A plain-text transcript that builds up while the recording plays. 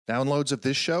Downloads of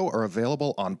this show are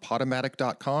available on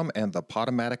Podomatic.com and the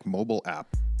Podomatic mobile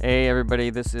app. Hey everybody,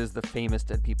 this is the Famous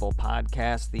Dead People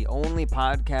podcast, the only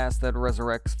podcast that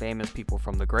resurrects famous people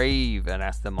from the grave and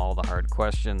asks them all the hard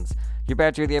questions. You're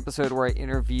about to hear the episode where I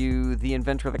interview the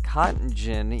inventor of the cotton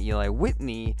gin, Eli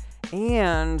Whitney,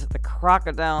 and the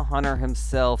crocodile hunter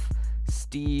himself,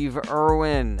 Steve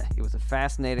Irwin. It was a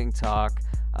fascinating talk.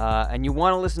 And you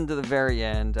want to listen to the very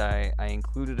end. I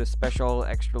included a special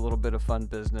extra little bit of fun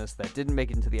business that didn't make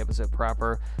it into the episode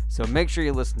proper, so make sure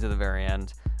you listen to the very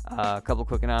end. A couple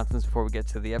quick announcements before we get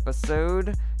to the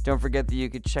episode. Don't forget that you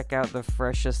could check out the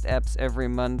freshest eps every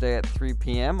Monday at 3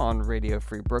 p.m. on Radio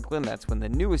Free Brooklyn. That's when the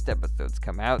newest episodes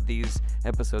come out. These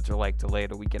episodes are like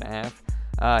delayed a week and a half.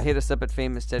 Hit us up at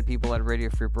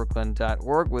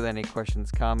famousdeadpeople@radiofreebrooklyn.org with any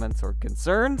questions, comments, or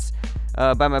concerns.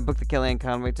 Buy my book, The Kellyanne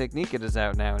Conway Technique. It is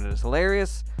out now and it is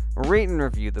hilarious. Rate and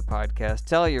review the podcast.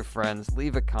 Tell your friends.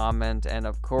 Leave a comment. And,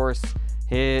 of course,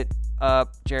 hit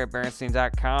up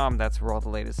JaredBernstein.com. That's where all the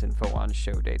latest info on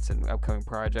show dates and upcoming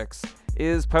projects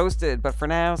is posted. But for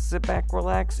now, sit back,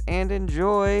 relax, and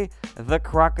enjoy the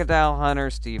crocodile hunter,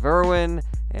 Steve Irwin,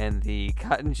 and the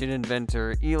cotton gin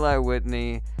inventor, Eli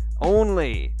Whitney,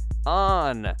 only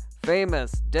on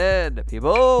Famous Dead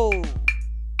People.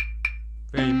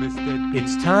 Famous Dead People.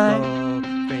 It's time.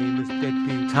 Famous Dead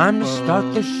People. Time to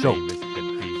start the show.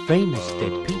 Famous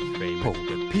Dead People. Famous Dead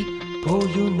People. People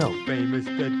you know. Famous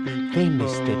Dead People.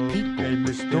 Famous Dead People.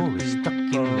 Famous The Dead stories People. stuck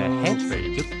in their heads.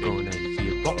 Famous You're gonna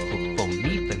hear all from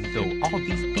even though all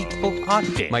these people are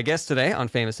dead. My guests today on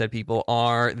Famous Dead People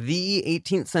are the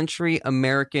 18th century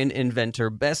American inventor,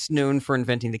 best known for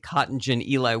inventing the cotton gin,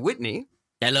 Eli Whitney.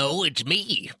 Hello, it's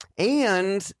me.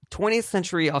 And 20th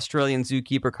century Australian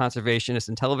zookeeper, conservationist,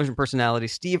 and television personality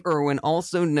Steve Irwin,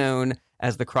 also known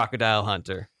as the Crocodile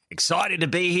Hunter. Excited to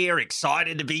be here,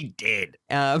 excited to be dead.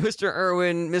 Mr.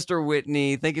 Irwin, Mr.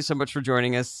 Whitney, thank you so much for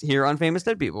joining us here on Famous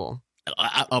Dead People.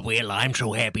 Well, I'm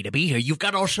so happy to be here. You've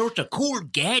got all sorts of cool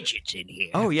gadgets in here.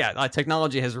 Oh yeah,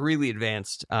 technology has really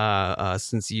advanced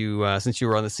since you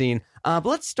were on the scene. But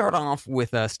let's start off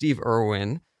with Steve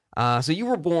Irwin. So you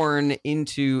were born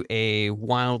into a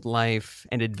wildlife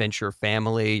and adventure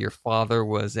family. Your father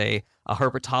was a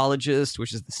herpetologist,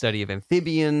 which is the study of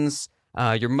amphibians.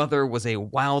 Your mother was a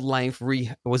wildlife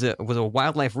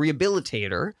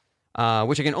rehabilitator,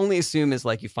 which I can only assume is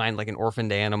like you find like an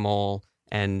orphaned animal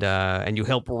and you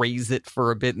help raise it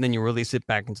for a bit and then you release it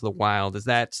back into the wild. Is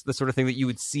that the sort of thing that you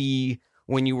would see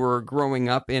when you were growing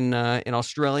up in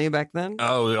Australia back then?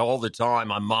 Oh, all the time.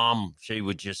 My mom, she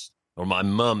would just, or my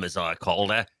mum as I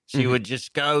called her, she would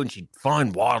just go and she'd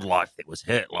find wildlife that was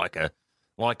hurt, like a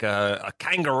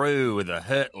kangaroo with a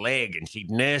hurt leg, and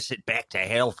she'd nurse it back to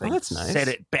health and that's nice. set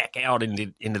it back out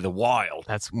into the wild.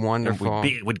 That's wonderful.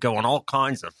 And we'd go on all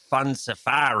kinds of fun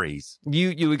safaris.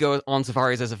 You would go on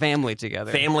safaris as a family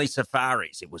together. Family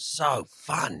safaris. It was so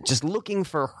fun. Just looking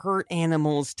for hurt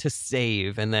animals to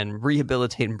save and then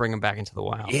rehabilitate and bring them back into the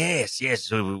wild. Yes.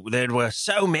 There were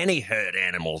so many hurt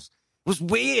animals. It was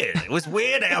weird. It was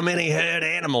weird how many hurt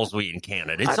animals we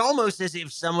encountered. It's almost as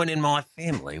if someone in my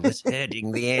family was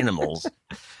hurting the animals.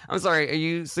 I'm sorry, are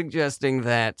you suggesting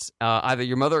that either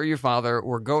your mother or your father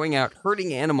were going out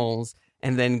hurting animals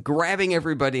and then grabbing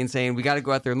everybody and saying, we got to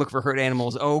go out there and look for hurt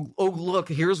animals. Oh, look,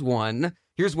 here's one.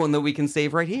 Here's one that we can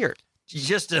save right here.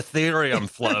 Just a theory I'm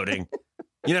floating.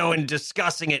 In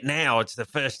discussing it now, it's the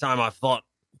first time I thought,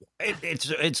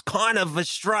 It's kind of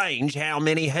strange how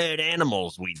many hurt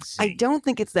animals we'd see. I don't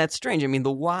think it's that strange. I mean,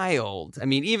 the wild. I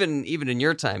mean, even in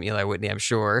your time, Eli Whitney, I'm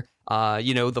sure.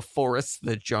 The forests,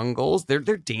 the jungles, they're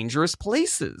dangerous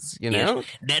places. Yes,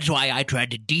 that's why I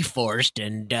tried to deforest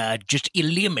and just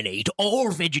eliminate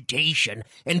all vegetation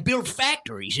and build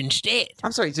factories instead.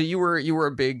 I'm sorry. So you were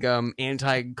a big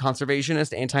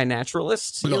anti-conservationist,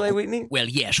 anti-naturalist, Eli Whitney? Well,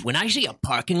 yes. When I see a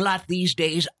parking lot these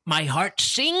days, my heart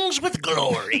sings with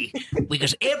glory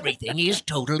because everything is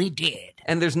totally dead.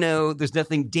 And there's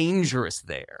nothing dangerous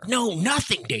there. No,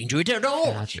 nothing dangerous at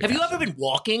all. Gotcha. Have you ever been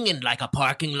walking in like a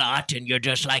parking lot and you're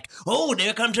just like, oh,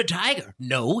 there comes a tiger?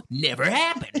 No, never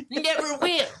happened. Never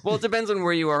will. Well, it depends on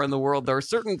where you are in the world. There are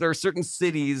certain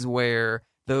cities where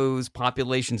those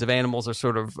populations of animals are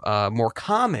sort of more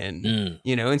common,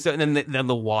 and so then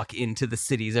they'll walk into the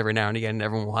cities every now and again, and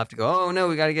everyone will have to go, oh, no,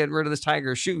 we got to get rid of this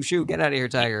tiger. Shoo, get out of here,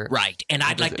 tiger. Right, and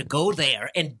I'd like to go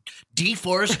there and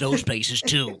deforest those places,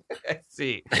 too. I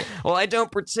see. Well, I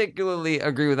don't particularly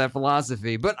agree with that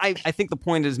philosophy, but I think the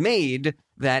point is made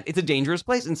that it's a dangerous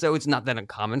place, and so it's not that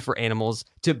uncommon for animals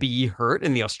to be hurt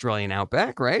in the Australian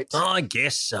outback, right? I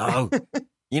guess so.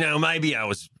 Maybe I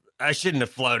was I shouldn't have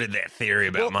floated that theory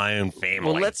about my own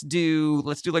family. Well, let's do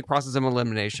like process of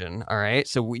elimination. All right.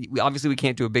 So we obviously we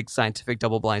can't do a big scientific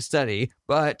double-blind study,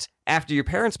 but after your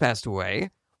parents passed away,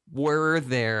 were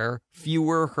there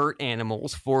fewer hurt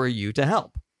animals for you to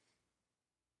help?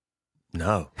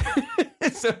 No.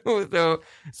 So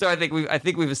I think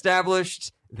we've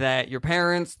established that your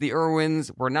parents, the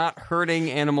Irwins, were not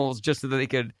hurting animals just so that they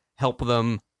could help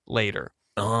them later.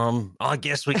 I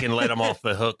guess we can let them off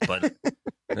the hook, but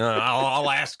I'll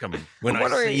ask them when I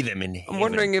see them in heaven. I'm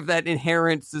wondering if that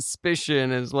inherent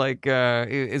suspicion is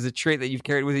is a trait that you've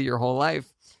carried with you your whole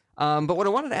life. But what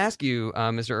I wanted to ask you,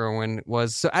 Mr. Irwin,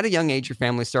 was, so at a young age, your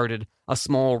family started a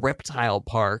small reptile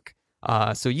park.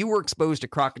 So you were exposed to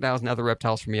crocodiles and other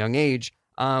reptiles from a young age.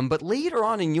 But later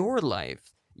on in your life,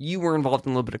 you were involved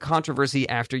in a little bit of controversy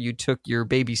after you took your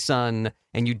baby son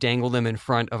and you dangled him in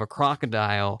front of a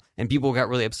crocodile, and people got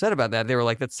really upset about that. They were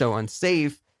like, that's so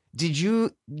unsafe. Did you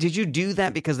do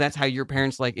that because that's how your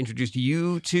parents introduced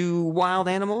you to wild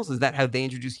animals? Is that how they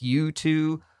introduced you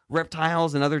to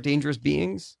reptiles and other dangerous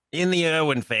beings? In the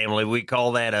Irwin family, we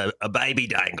call that a baby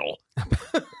dangle.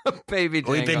 Baby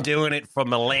dangle. We've been doing it for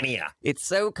millennia. It's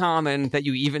so common that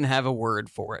you even have a word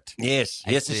for it. Yes.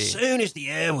 I As see. soon as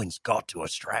the Irwins got to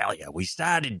Australia, we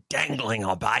started dangling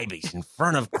our babies in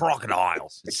front of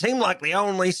crocodiles. It seemed like the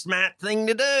only smart thing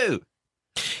to do.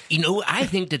 You know, I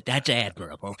think that that's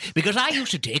admirable, because I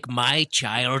used to take my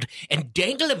child and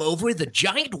dangle him over the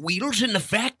giant wheels in the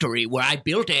factory where I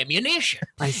built ammunition.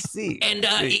 I see. And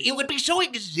it would be so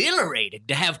exhilarating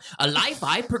to have a life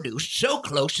I produced so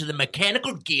close to the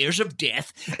mechanical gears of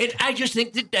death. And I just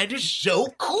think that is so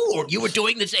cool. You were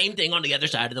doing the same thing on the other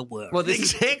side of the world. Well,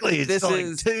 Exactly.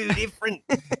 It's two different.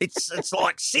 It's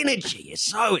like synergy. It's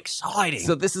so exciting.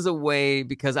 So this is a way,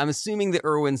 because I'm assuming the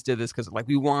Irwins did this because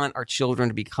we want our children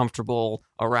to be comfortable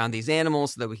around these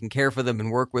animals so that we can care for them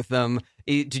and work with them.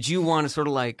 Did you want to sort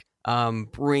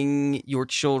of bring your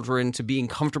children to being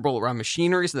comfortable around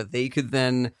machinery so that they could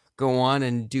then go on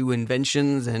and do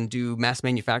inventions and do mass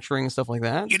manufacturing and stuff like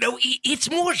that? You know, it's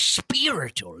more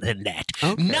spiritual than that.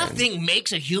 Okay. Nothing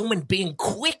makes a human being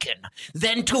quicken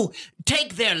than to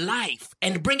take their life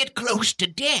and bring it close to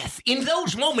death. In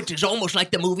those moments, it's almost like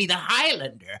the movie The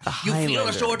Highlander. You feel Highlander.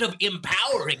 a sort of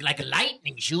empowering, like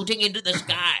lightning shooting into the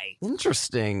sky.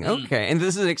 Interesting. Okay. And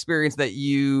this is an experience that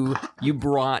you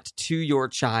brought to your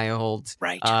child.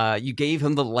 Right. You gave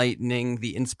him the lightning,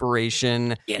 the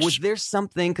inspiration. Yes. Was there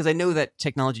something, because I know that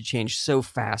technology changed so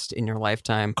fast in your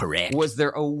lifetime. Correct. Was there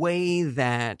a way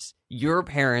that your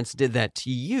parents did that to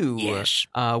you? Yes.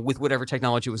 With whatever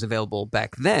technology was available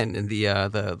back then in the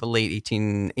late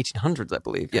 1800s, I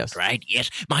believe. Yes. Right, yes.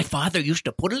 My father used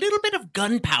to put a little bit of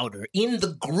gunpowder in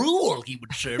the gruel he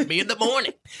would serve me in the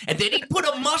morning. And then he'd put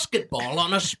a musket ball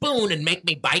on a spoon and make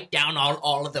me bite down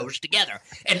all of those together.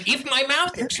 And if my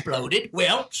mouth exploded,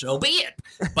 well, so be it.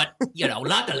 But,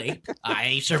 luckily,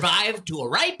 I survived to a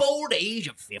ripe old age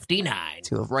of 59.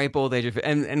 To a ripe old age of,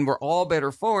 and we're all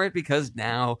better for it because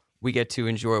now we get to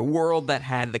enjoy a world that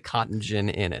had the cotton gin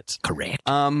in it. Correct.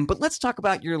 But let's talk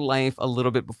about your life a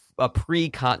little bit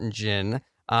pre-cotton gin.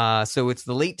 So it's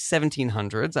the late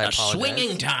 1700s. I A apologize.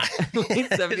 swinging time. Late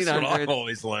That's what I've 1700s.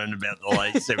 always learned about the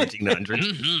late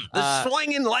 1700s. The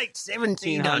swinging late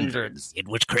 1700s. It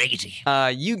was crazy.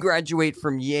 You graduate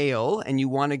from Yale and you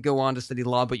want to go on to study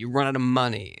law, but you run out of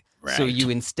money. So Right. you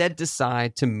instead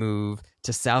decide to move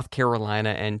to South Carolina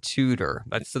and tutor.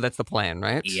 That's the plan,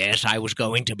 right? Yes, I was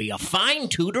going to be a fine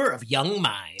tutor of young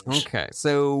minds. Okay,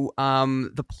 so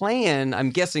the plan,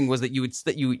 I'm guessing, was that you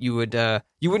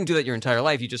wouldn't do that your entire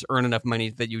life. You just earn enough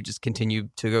money that you would just continue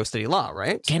to go study law,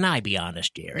 right? Can I be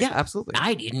honest, Jerry? Yeah, absolutely.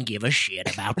 I didn't give a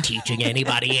shit about teaching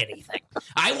anybody anything.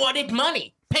 I wanted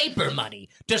money, paper money,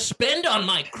 to spend on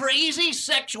my crazy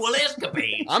sexual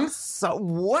escapades.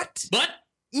 What? But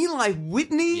Eli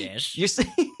Whitney? Yes. You're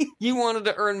saying you wanted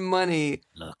to earn money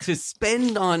look, to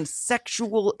spend on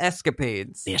sexual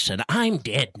escapades? listen, I'm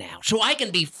dead now, so I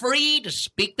can be free to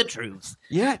speak the truth.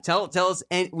 Yeah, tell us,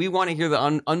 and we want to hear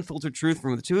the unfiltered truth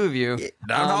from the two of you.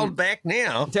 Don't hold back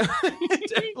now.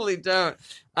 Definitely don't.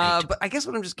 But I guess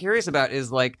what I'm just curious about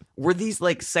is were these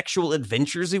sexual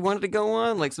adventures you wanted to go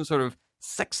on, like some sort of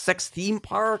sex theme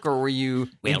park, or were you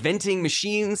inventing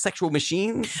sexual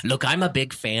machines? Look, I'm a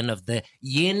big fan of the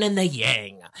yin and the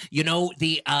yang.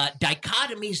 The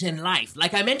dichotomies in life.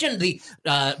 Like I mentioned,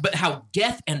 but how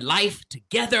death and life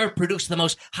together produce the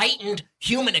most heightened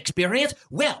human experience.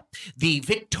 Well, the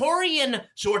Victorian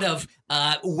sort of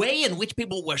way in which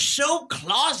people were so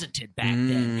closeted back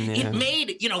then, yeah. it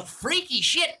made, freaky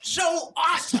shit so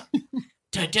awesome.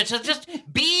 to just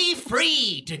be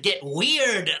free to get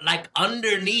weird, like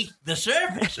underneath the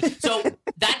surface. So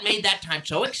that made that time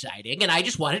so exciting, and I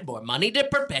just wanted more money to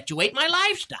perpetuate my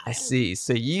lifestyle. I see.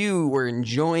 So you were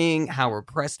enjoying how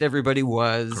repressed everybody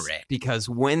was. Correct. Because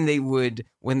when they would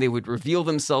reveal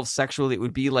themselves sexually, it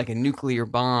would be like a nuclear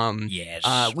bomb. Yes.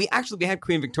 We had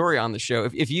Queen Victoria on the show.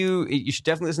 If you should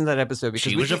definitely listen to that episode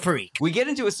because She was a freak. We get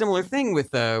into a similar thing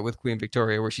with Queen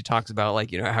Victoria, where she talks about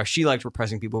how she liked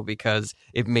repressing people because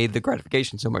it made the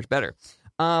gratification so much better.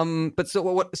 But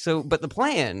the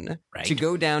plan Right. to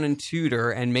go down and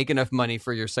tutor and make enough money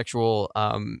for your sexual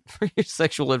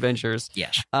adventures.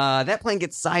 Yes. That plan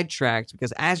gets sidetracked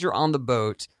because as you're on the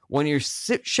boat, one of your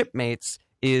shipmates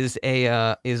is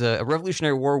a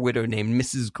Revolutionary War widow named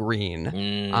Mrs. Green,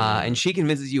 and she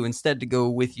convinces you instead to go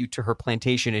with you to her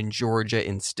plantation in Georgia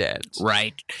instead.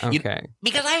 Right. Okay.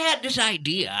 Because I had this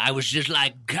idea. I was just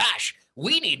like, gosh,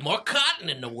 we need more cotton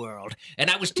in the world. And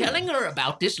I was telling her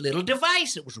about this little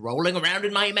device that was rolling around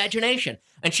in my imagination.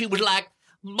 And she was like,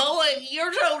 boy,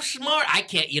 you're so smart. I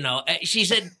can't, she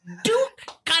said,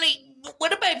 Connie,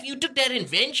 what about if you took that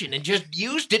invention and just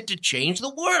used it to change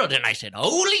the world? And I said,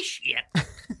 holy shit,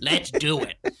 let's do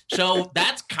it. So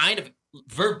that's kind of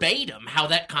verbatim how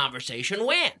that conversation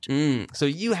went. So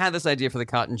you had this idea for the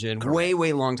cotton gin way,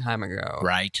 way long time ago.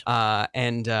 Right.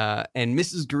 And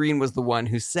Mrs. Green was the one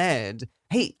who said,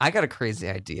 hey, I got a crazy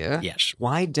idea. Yes.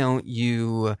 Why don't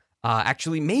you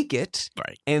actually make it?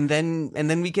 Right. And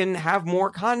then we can have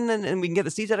more cotton and we can get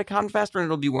the seeds out of cotton faster and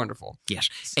it'll be wonderful. Yes.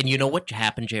 And you know what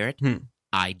happened, Jared?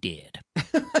 I did.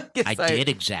 I did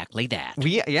exactly that.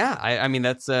 I mean,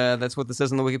 that's what this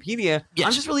says on the Wikipedia. Yes.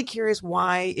 I'm just really curious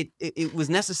why it was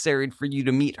necessary for you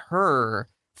to meet her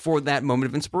for that moment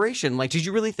of inspiration. Like, did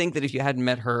you really think that if you hadn't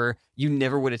met her, you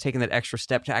never would have taken that extra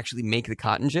step to actually make the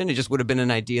cotton gin? It just would have been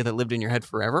an idea that lived in your head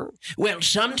forever? Well,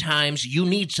 sometimes you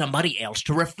need somebody else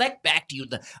to reflect back to you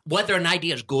whether an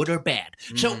idea is good or bad.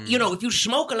 So, if you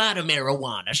smoke a lot of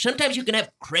marijuana, sometimes you can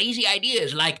have crazy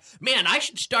ideas like, man, I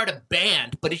should start a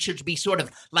band, but it should be sort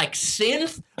of like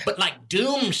synth, but like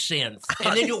doom synth.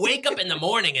 And then you wake up in the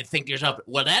morning and think to yourself,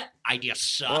 well, that idea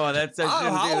sucked. Oh, that's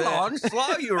hold on.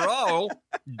 Slow your roll.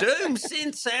 Doom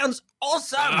synth sounds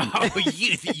awesome. Oh,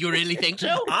 you really think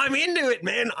so? I'm into it,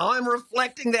 man. I'm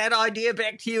reflecting that idea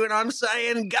back to you, and I'm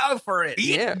saying go for it.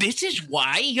 Yeah. This is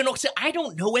why, so I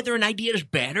don't know whether an idea is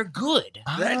bad or good.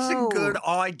 That's a good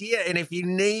idea. And if you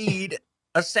need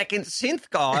a second synth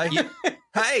guy,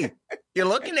 hey, you're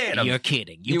looking at him. You're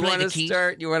kidding. You play want the to keys?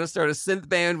 start a synth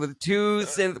band with 2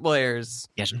 synth players.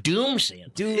 Yes, doom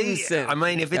synth. Doom synth. I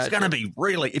mean, if it's Gotcha. going to be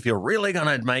if you're really going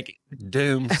to make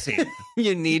Doom synth,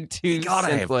 You need 2 you got to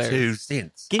synth have players. 2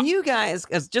 synths. Can you guys,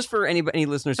 as just for any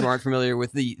listeners who aren't familiar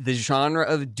with the genre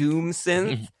of doom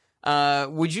synth,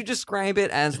 would you describe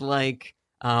it as like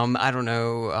I don't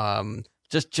know,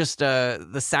 just the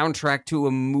soundtrack to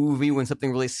a movie when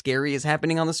something really scary is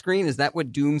happening on the screen? Is that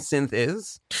what doom synth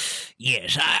is?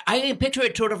 Yes, I picture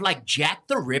it sort of like Jack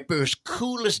the Ripper's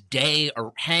coolest day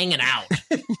or hanging out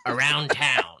around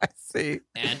town. I see.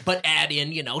 But add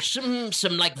in,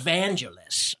 some like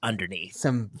Vangelis underneath.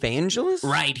 Some Vangelis?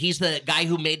 Right, he's the guy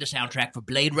who made the soundtrack for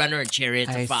Blade Runner and Chariots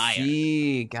I of Fire.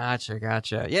 see.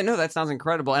 Gotcha. Yeah, no, that sounds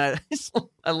incredible. And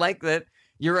I like that.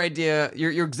 Your idea,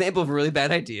 your example of a really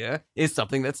bad idea is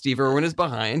something that Steve Irwin is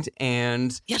behind,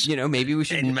 and Yes. Maybe we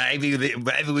should. And maybe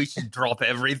we should drop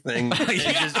everything and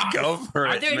just go for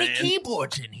Are it, there man. any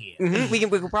keyboards in here? Mhm, we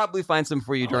can probably find some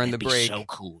for you during the that'd be break. so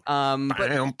cool. But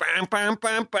Bam, bam, bam,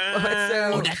 bam,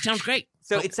 bam. Oh, that sounds great.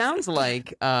 so it sounds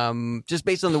like, just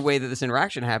based on the way that this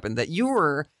interaction happened, that you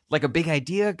were like a big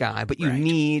idea guy, but you Right.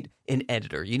 need an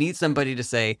editor. You need somebody to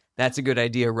say, "That's a good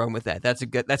idea. Run with that. That's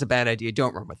a bad idea.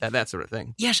 Don't run with that." That sort of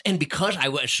thing. Yes, and because I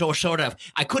was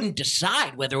I couldn't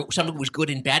decide whether something was good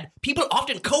and bad, people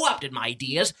often co-opted my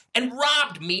ideas and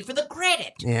robbed me for the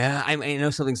credit. Yeah, I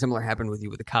know something similar happened with you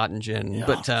with the cotton gin, Yeah.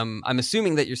 but I'm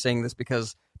assuming that you're saying this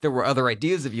because there were other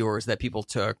ideas of yours that people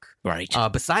took Right.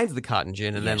 besides the cotton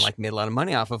gin and then Yes. like made a lot of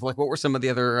money off of. Like, what were some of the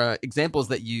other examples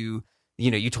that you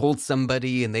told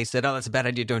somebody and they said, "Oh, that's a bad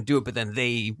idea, don't do it," but then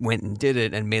they went and did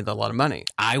it and made a lot of money?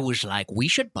 I was like, we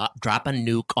should drop a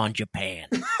nuke on Japan.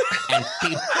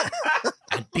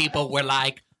 and people were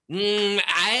like,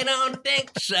 I don't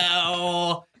think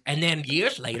so. And then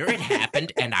years later it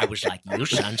happened, and I was like, you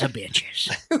sons of bitches.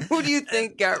 Who do you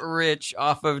think got rich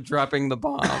off of dropping the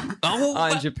bomb Oh,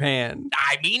 on but- Japan?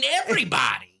 I mean,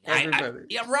 everybody. Everybody.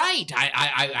 Yeah, right.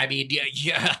 I mean,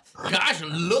 yeah. Gosh,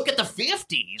 look at the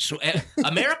 50s.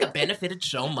 America benefited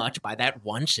so much by that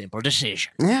one simple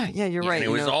decision. Yeah, you're right. And it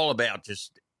was all about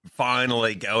just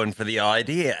finally going for the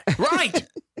idea. Right.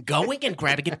 going and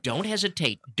grabbing it. Don't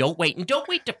hesitate. Don't wait. And don't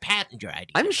wait to patent your idea.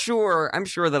 I'm sure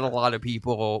that a lot of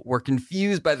people were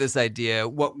confused by this idea,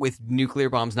 what with nuclear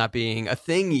bombs not being a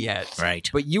thing yet. Right.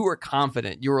 But you were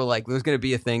confident. You were like, there's going to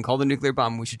be a thing called a nuclear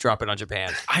bomb. We should drop it on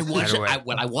Japan. I wasn't. Right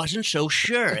away. I wasn't so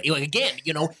sure. Again,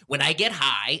 when I get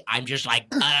high, I'm just like,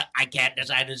 I can't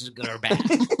decide this is good or bad.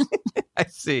 I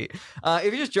see. If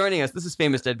you're just joining us, this is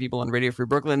Famous Dead People on Radio Free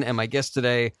Brooklyn, and my guests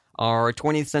today are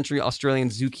 20th century Australian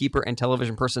zookeeper and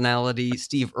television personality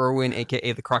Steve Irwin,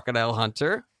 a.k.a. the Crocodile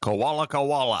Hunter, Koala.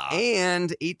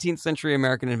 and 18th century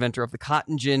American inventor of the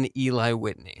cotton gin, Eli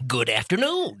Whitney. Good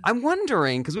afternoon. I'm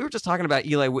wondering, because we were just talking about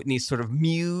Eli Whitney's sort of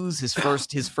muse, his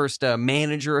first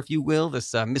manager, if you will,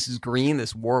 this Mrs. Green,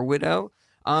 this war widow.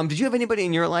 Did you have anybody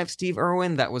in your life, Steve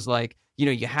Irwin, that was like,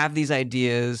 you have these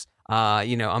ideas, I'm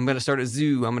going to start a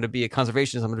zoo, I'm going to be a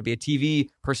conservationist, I'm going to be a TV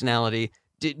personality.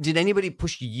 Did anybody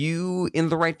push you in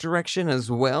the right direction as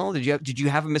well? Did you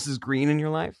have a Mrs. Green in your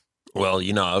life? Well,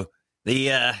 the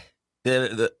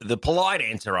polite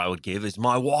answer I would give is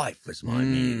my wife was my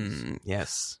muse.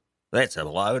 Yes. That's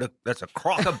a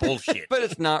crock of bullshit. But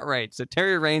it's not right. So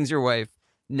Terry Raines, your wife,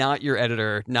 not your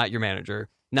editor, not your manager,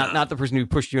 not the person who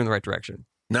pushed you in the right direction.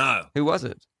 No. Who was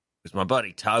it? It was my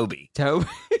buddy Toby. Toby?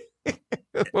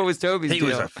 What was Toby's He deal?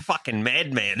 was a fucking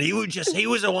madman. He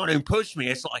was the one who pushed me.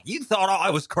 It's like, you thought I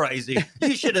was crazy.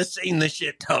 You should have seen the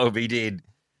shit Toby did.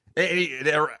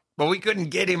 But we couldn't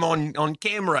get him on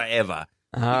camera ever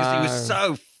because he was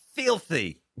so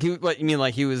filthy. What you mean,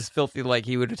 like he was filthy? Like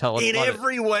he would tell us In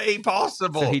every way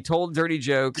possible. So he told dirty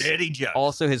jokes. Dirty jokes.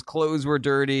 Also, his clothes were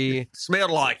dirty.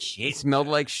 Smelled like He shit. smelled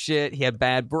like shit. He had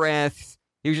bad breath.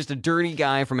 He was just a dirty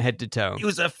guy from head to toe. He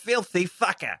was a filthy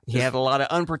fucker. He had a lot of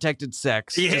unprotected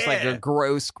sex, just like a Yeah.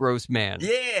 gross man.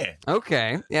 Yeah.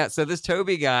 Okay. Yeah. So this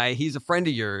Toby guy, he's a friend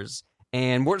of yours.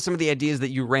 And what are some of the ideas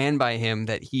that you ran by him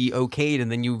that he okayed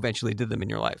and then you eventually did them in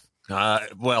your life?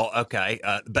 Okay.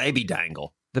 Baby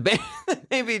dangle. The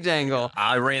baby dangle.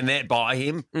 I ran that by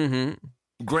him. Mm-hmm.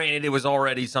 Granted, it was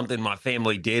already something my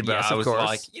family did, but Yes, I of was course.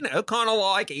 like, kind of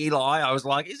like Eli. I was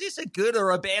like, is this a good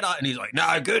or a bad idea? And he's like,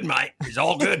 no, good, mate. It's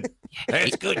all good.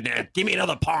 It's good now. Give me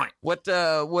another pint. What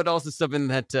else is something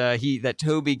that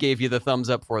Toby gave you the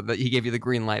thumbs up for, that he gave you the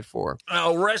green light for?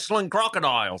 Oh, wrestling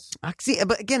crocodiles. See,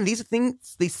 but again, these are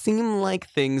things, they seem like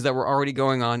things that were already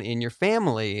going on in your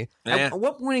family. Yeah. At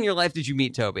what point in your life did you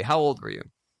meet Toby? How old were you?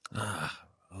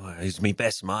 He's my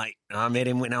best mate. I met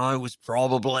him when I was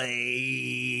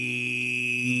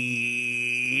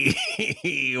probably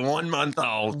 1 month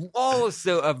old. Oh,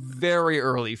 so a very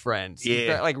early friend. So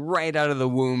Yeah. like right out of the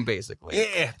womb, basically.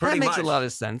 Yeah, That pretty makes much. a lot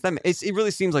of sense. It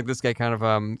really seems like this guy kind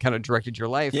of directed your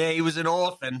life. Yeah, he was an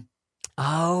orphan.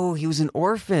 Oh, he was an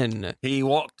orphan. He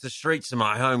walked the streets of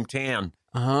my hometown,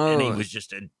 Oh, and he was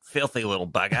just a filthy little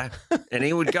bugger. And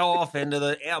he would go off into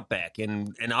the outback,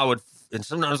 and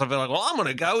sometimes I'd be like, well, I'm going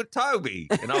to go with Toby.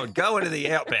 And I would go into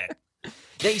the outback.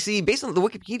 Now, you see, based on the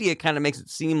Wikipedia, it kind of makes it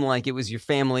seem like it was your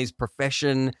family's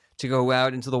profession to go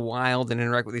out into the wild and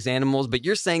interact with these animals. But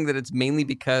you're saying that it's mainly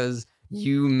because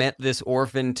you met this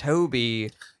orphan Toby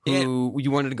who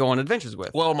you wanted to go on adventures with.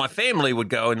 Well, my family would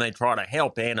go and they'd try to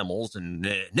help animals and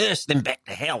nurse them back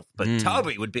to health. But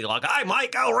Toby would be like, hey,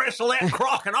 mate, go wrestle that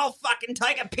croc and I'll fucking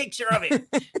take a picture of it.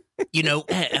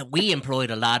 We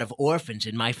employed a lot of orphans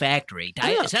in my factory.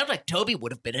 It sounds like Toby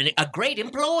would have been a great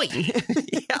employee.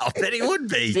 Yeah, I bet he would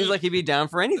be. Seems like he'd be down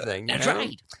for anything. That's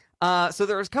right. So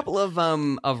there was a couple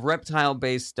of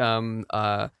reptile-based things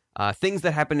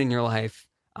that happened in your life.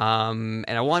 And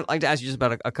I like to ask you just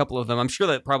about a couple of them. I'm sure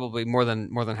that probably more than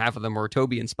half of them were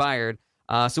Toby inspired.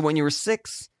 So when you were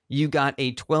 6, you got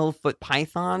a 12-foot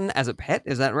python as a pet.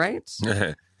 Is that right? It's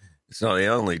not the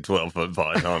only 12-foot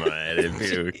python I had,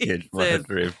 if you catch my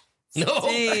drift. No.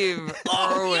 Steve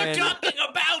Oh, Irwin. you're talking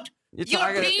about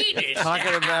You're your penis.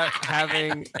 talking about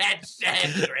having That's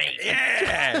great.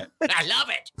 Yeah. I love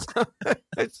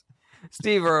it.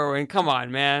 Steve Irwin. Come on,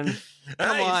 man.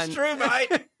 Come Hey, on. it's true, mate.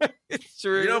 It's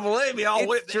true. You don't believe me? I'll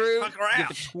whip It's that true. fucker You out.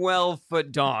 have a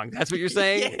 12-foot dong. That's what you're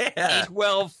saying? Yeah.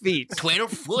 12 feet.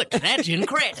 12 foot. That's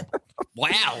incredible.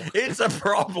 Wow. It's a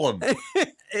problem.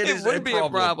 It would be a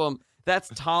problem. That's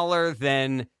taller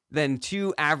than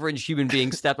 2 average human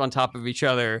beings stepped on top of each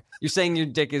other. You're saying your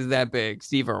dick is that big,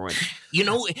 Steve Irwin.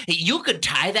 You could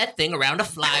tie that thing around a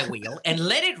flywheel and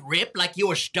let it rip like you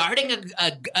were starting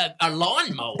a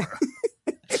lawnmower.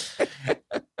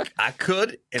 I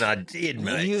could, and I did,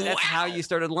 mate. That's how you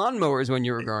started lawnmowers when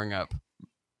you were growing up.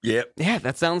 Yep. Yeah,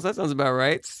 that sounds about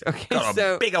right. Okay, Got a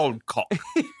so big old cock.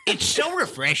 It's so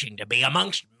refreshing to be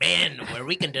amongst men where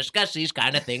we can discuss these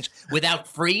kind of things without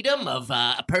freedom of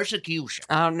persecution.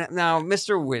 Now,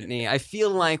 Mr. Whitney, I feel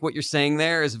like what you're saying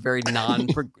there is a very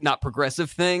not progressive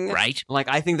thing. Right. Like,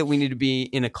 I think that we need to be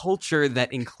in a culture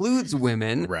that includes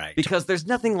women. Right. Because there's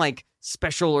nothing, like,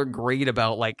 special or great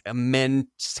about, like, men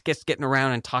just getting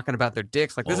around and talking about their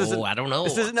dicks. Like, this isn't... I don't know.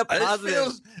 This isn't a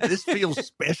positive... This feels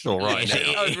special right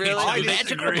Yes, now. it- really? it's I a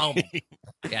magical disagree. moment.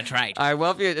 That's right. All right,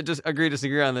 well, if you just agree to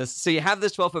disagree on this. So you have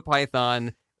this 12-foot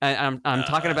python, and I'm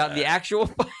talking about the actual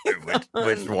python.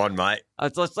 Which one, mate?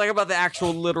 Let's talk about the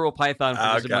actual literal python for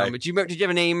just a Okay. moment. Did you have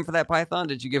a name for that python?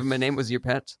 Did you give him a name? Was it your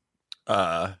pet?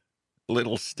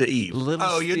 Little Steve.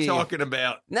 Little You're Steve. talking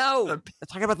about. No, I'm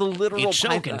talking about the literal It's so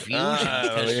python. confusing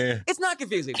because yeah. It's not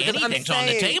confusing. because I'm anything's on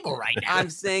the saying- table right now. I'm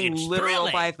saying It's literal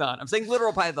thrilling. python. I'm saying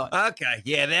literal python. Okay,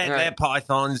 yeah, All right. that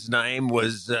python's name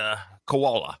was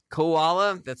Koala.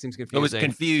 Koala? That seems It confusing. was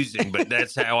confusing, but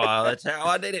that's how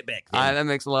I did it back then. That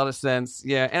makes a lot of sense.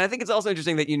 Yeah. And I think it's also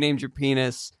interesting that you named your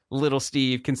penis Little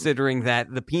Steve, considering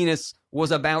that the penis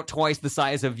was about twice the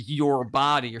size of your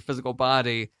body, your physical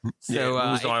body. So, Yeah,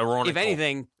 it was ironical. if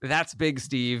anything, that's Big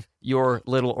Steve, you're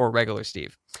Little or Regular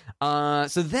Steve. So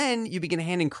then you begin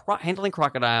handling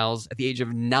crocodiles at the age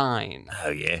of 9. Oh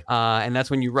yeah, And that's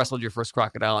when you wrestled your first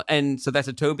crocodile. And so that's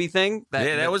a Toby thing?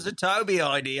 that was a Toby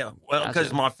idea. Well, Gotcha.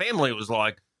 because my family was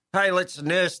like, "Hey, let's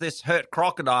nurse this hurt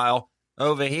crocodile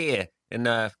over here and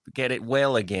get it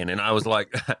well again." And I was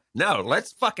like, "No,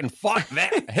 let's fucking fight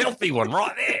that healthy one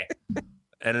right there."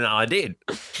 And then I did.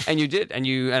 And you did. And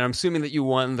I'm assuming that you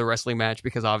won the wrestling match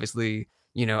because obviously,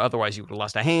 otherwise you would have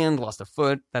lost a hand, lost a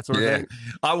foot, that sort of Yeah, thing.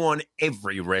 I won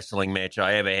every wrestling match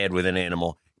I ever had with an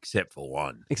animal except for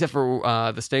one. Except for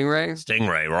the stingray.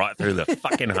 Stingray right through the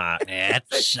fucking heart.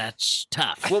 That's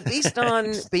tough. Well, based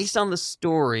on the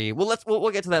story,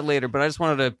 we'll get to that later. But I just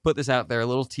wanted to put this out there, a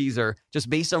little teaser. Just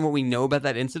based on what we know about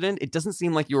that incident, it doesn't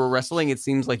seem like you were wrestling. It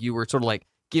seems like you were sort of like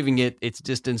giving it its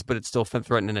distance, but it still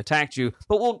threatened and attacked you.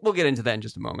 But we'll get into that in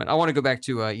just a moment. I want to go back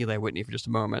to Eli Whitney for just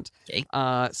a moment. Okay.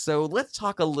 So let's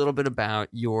talk a little bit about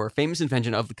your famous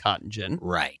invention of the cotton gin.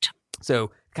 Right.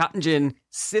 So cotton gin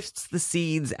sifts the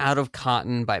seeds out of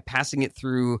cotton by passing it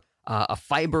through a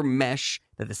fiber mesh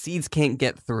that the seeds can't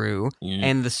get through.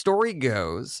 And the story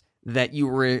goes that you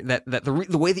were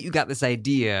the way that you got this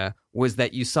idea was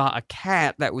that you saw a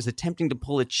cat that was attempting to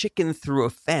pull a chicken through a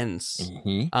fence,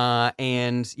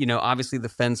 and obviously the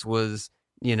fence was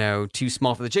too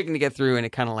small for the chicken to get through, and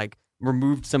it kind of like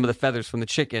removed some of the feathers from the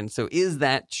chicken. So is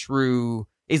that true?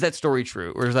 Is that story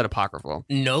true, or is that apocryphal?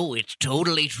 No, it's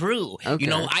totally true. Okay.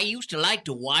 I used to like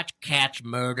to watch cats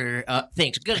murder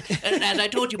things. Because, as I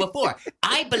told you before,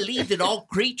 I believe that all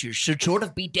creatures should sort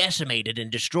of be decimated and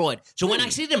destroyed. So when I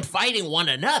see them fighting one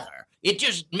another, it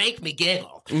just makes me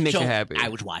giggle. Makes so you happy. I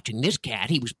was watching this cat.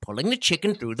 He was pulling the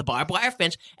chicken through the barbed wire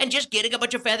fence and just getting a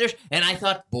bunch of feathers. And I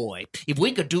thought, boy, if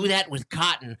we could do that with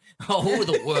cotton,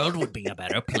 the world would be a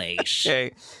better place.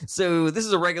 Okay, so this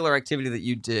is a regular activity that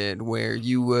you did where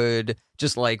you would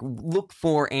just like look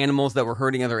for animals that were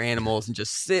hurting other animals and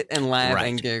just sit and laugh Right.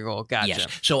 and giggle. Gotcha. Yes.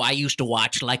 So I used to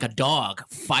watch like a dog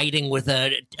fighting with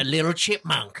a little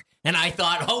chipmunk. And I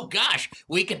thought, oh gosh,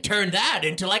 we could turn that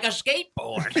into like a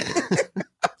skateboard.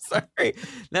 Sorry.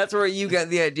 That's where you got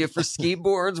the idea for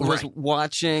skateboards, was Right.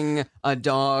 watching a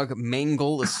dog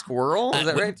mangle a squirrel. Is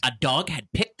that right? A dog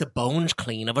had picked the bones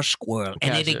clean of a squirrel,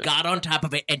 and then he Gotcha. got on top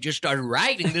of it and just started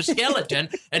riding the skeleton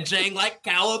and saying like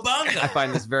cowabunga. I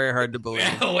find this very hard to believe.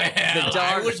 well, dog-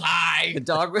 I was high. The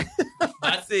dog.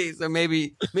 Let's see. So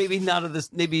maybe none of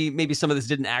this. Maybe some of this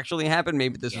didn't actually happen.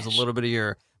 Maybe this was a Yes. little bit of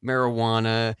your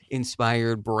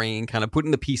marijuana-inspired brain kind of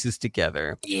putting the pieces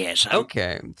together. Yes.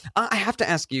 Okay. I have to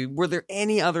ask you, were there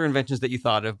any other inventions that you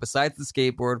thought of besides the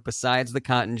skateboard, besides the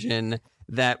cotton gin,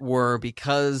 that were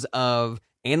because of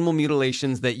animal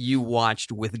mutilations that you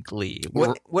watched with glee?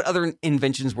 What other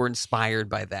inventions were inspired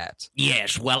by that?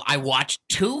 Yes, well, I watched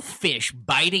 2 fish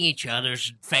biting each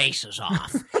other's faces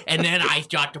off. And then I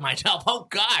thought to myself, oh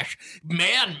gosh,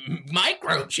 man,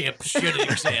 microchips should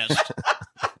exist.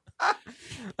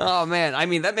 Oh, man. I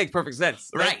mean, that makes perfect sense.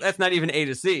 Right. That's not even A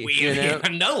to C.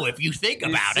 No, if you think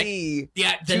about it. See,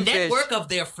 Yeah, the two fish. network of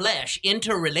their flesh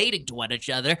interrelating to one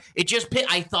another. It just,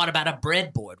 I thought about a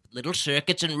breadboard with little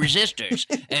circuits and resistors.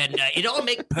 And it all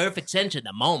made perfect sense in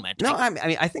the moment. No,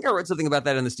 I think I read something about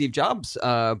that in the Steve Jobs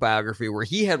biography where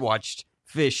he had watched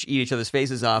fish eat each other's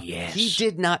faces off. Yes. He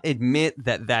did not admit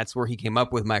that that's where he came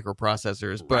up with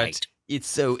microprocessors, but Right. it's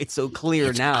so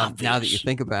clear It's now obvious. that you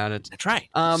think about it. That's right.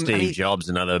 Steve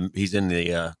Jobs, he's in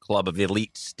the club of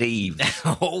elite Steve.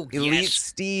 Oh, Elite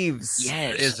yes. Steves.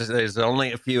 Yes. There's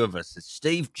only a few of us. It's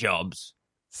Steve Jobs,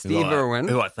 Steve Irwin.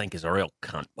 Who I think is a real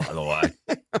cunt, by the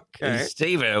way. Okay.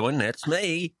 Steve Irwin, that's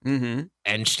me. Mm-hmm.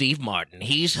 And Steve Martin,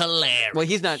 he's hilarious. Well,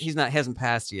 he's not, hasn't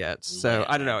passed yet. So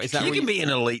I don't know. Is that You where can be an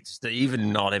elite Steve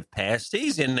and not have passed.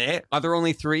 He's in there. Are there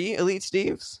only 3 elite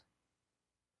Steves?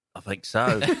 I think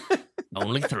so.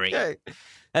 Only 3. Okay.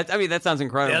 That sounds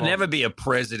incredible. There'll never be a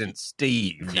President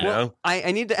Steve, you know?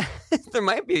 I need to. There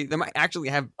might actually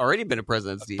have already been a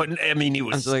President Steve, But, I mean, he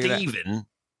was I'm looking at that. Stephen,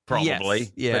 probably.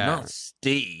 Yes, yeah. But not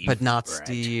Steve. but not Right.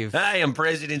 Steve. Hey, I'm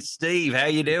President Steve. How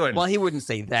you doing? Well, he wouldn't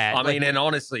say that. I Like, mean, and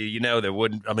honestly, there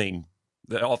wouldn't. I mean,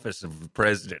 the office of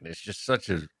president is just such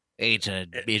a. It's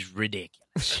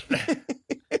ridiculous.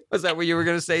 was that what you were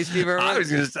going to say, Steve Irwin? I was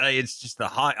going to say it's just the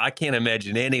high. I can't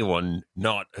imagine anyone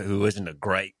who isn't a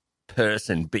great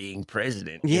person being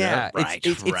president. you Yeah, know?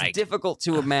 it's difficult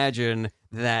to imagine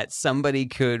that somebody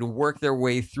could work their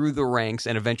way through the ranks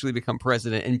and eventually become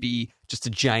president and be just a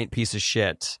giant piece of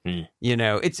shit. Hmm. You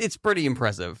know, it's pretty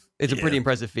impressive. It's a pretty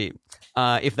impressive feat.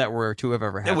 If that were to have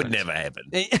ever It happened, would never happen.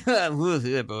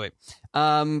 Oh, boy.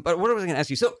 But what was I going to ask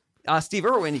you? So, Steve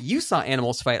Irwin, you saw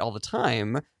animals fight all the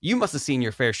time. You must have seen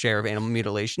your fair share of animal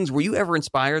mutilations. Were you ever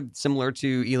inspired, similar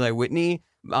to Eli Whitney,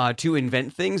 to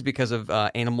invent things because of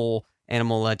animal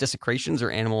desecrations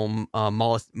or animal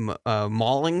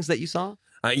maulings that you saw?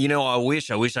 I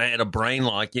wish I had a brain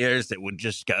like yours that would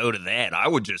just go to that. I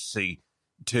would just see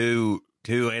two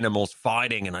animals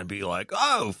fighting, and I'd be like,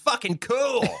 "Oh, fucking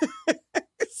cool!"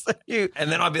 So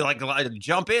And then I'd be like,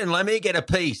 "Jump in, let me get a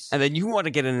piece." and then you want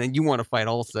to get in and you want to fight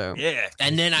also. Yeah,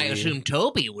 And then I assume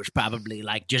Toby was probably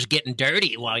like just getting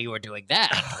dirty while you were doing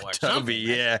that. Or Toby. something.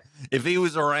 Yeah, if he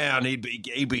was around, he'd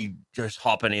be just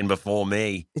hopping in before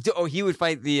me. Oh, he would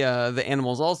fight the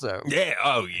animals also. Yeah.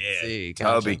 Oh yeah. See,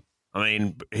 gotcha. Toby. I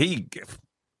mean,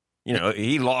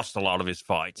 he lost a lot of his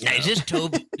fights. Now, is this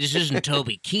Toby? This isn't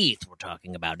Toby Keith we're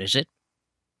talking about, is it?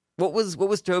 What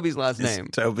was Toby's last It's name?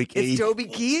 Toby It's Keith. Toby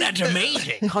Keith. That's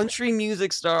amazing. Country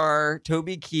music star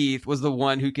Toby Keith was the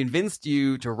one who convinced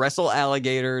you to wrestle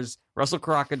alligators, wrestle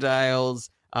crocodiles,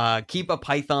 keep a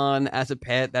python as a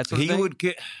pet. That sort of He thing. would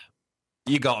get.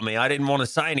 You got me. I didn't want to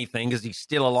say anything because he's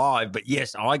still alive. But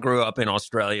yes, I grew up in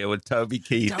Australia with Toby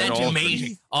Keith. That's and That's all-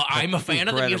 amazing. I'm a fan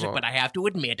of the music, Incredible. but I have to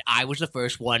admit, I was the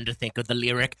first one to think of the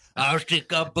lyric, "I'll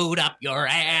stick a boot up your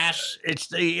ass." It's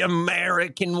the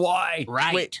American way.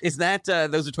 Right. Wait, is that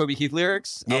those are Toby Keith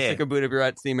lyrics? I'll Yeah. stick a boot up your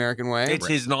ass the American way. It's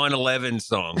his 9/11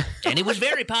 song. And it was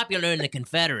very popular in the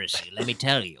Confederacy, let me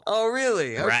tell you. Oh,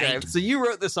 really? Okay. Right. So you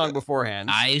wrote this song beforehand.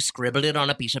 I scribbled it on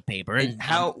a piece of paper. And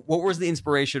What was the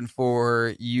inspiration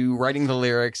for you writing the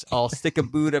lyrics? I'll stick a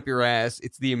boot up your ass.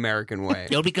 It's the American way.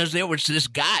 Because there was this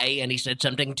guy, and he said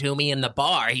something to me in the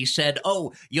bar. He said,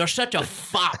 "Oh, you're such a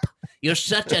fop. You're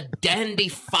such a dandy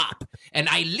fop." And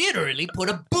I literally put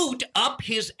a boot up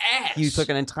his ass. You took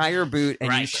an entire boot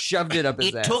and you Right. shoved it up his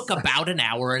It ass. took about an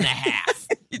hour and a half,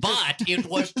 but it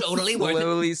was totally worth it.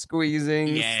 slowly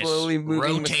squeezing, Yes, slowly moving,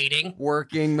 rotating.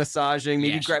 working, massaging,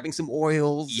 maybe Yes. grabbing some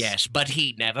oils. Yes, but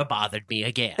he never bothered me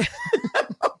again.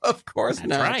 Of course That's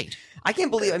not. right. I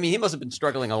can't believe. I mean, he must have been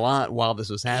struggling a lot while this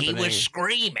was He happening. was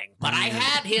screaming, but I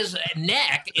had his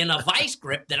neck in a vice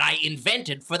grip that I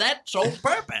invented for that sole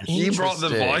purpose. You brought the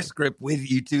Interesting. vice grip with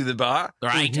you to the bar?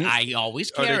 Right, Mhm. I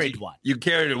always Or did carried you, one. You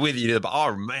carried it with you to the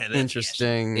bar. Oh, man, that's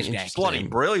Interesting. Yes. Interesting. bloody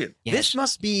brilliant. Yes. This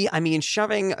must be. I mean,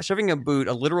 shoving a boot,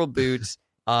 a literal boot,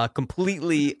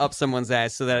 completely up someone's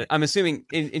ass, so that I'm assuming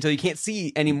until you can't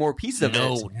see any more pieces of it.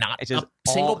 No, not It's just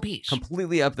a single all piece.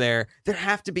 completely up there. There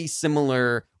have to be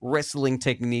similar wrestling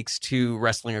techniques to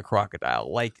wrestling a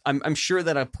crocodile. Like I'm sure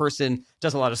that a person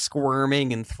does a lot of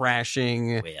squirming and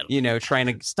thrashing, Well- trying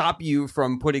to stop you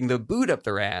from putting the boot up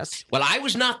their ass. Well, I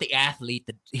was not the athlete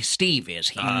that Steve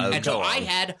is. And so go I on.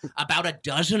 had about a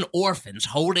dozen orphans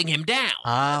holding him down.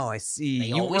 Oh, I see. They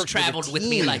You always worked with a traveled with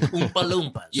me team. like Oompa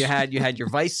Loompas. You had your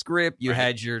vice grip, you Right.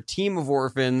 had your team of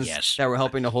orphans Yes. that were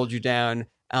helping to hold you down.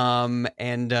 And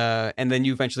then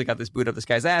you eventually got this boot up this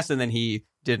guy's ass, and then he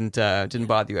didn't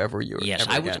bother you ever. Yes,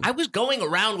 ever I was. again. I was going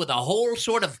around with a whole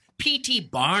sort of P.T.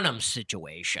 Barnum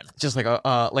situation, Just like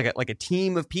a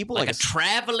team of people, like a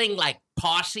traveling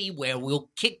posse where we'll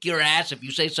kick your ass if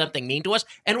you say something mean to us,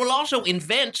 and we'll also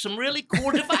invent some really cool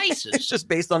it's devices. just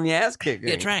based on the ass kicking.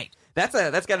 That's right.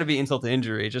 That's got to be insult to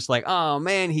injury. Just like, oh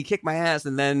man, he kicked my ass,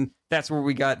 and then that's where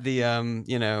we got the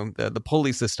the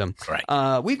pulley system.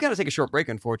 Right. We've got to take a short break,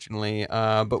 unfortunately,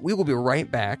 but we will be right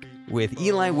back with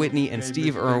Eli Whitney and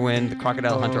Steve Irwin, the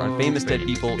Crocodile Hunter on Famous Dead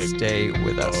People. Stay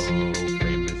with us. Oh,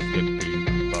 famous dead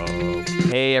people.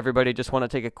 Hey everybody, just want to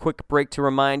take a quick break to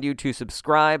remind you to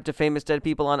subscribe to Famous Dead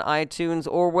People on iTunes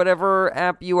or whatever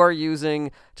app you are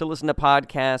using to listen to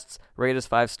podcasts. Rate us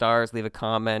 5 stars, leave a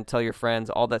comment, tell your friends.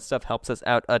 All that stuff helps us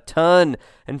out a ton.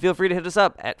 And feel free to hit us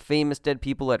up at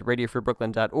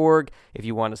famousdeadpeople@radiofreebrooklyn.org if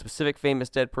you want a specific famous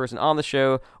dead person on the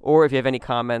show, or if you have any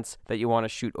comments that you want to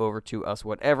shoot over to us.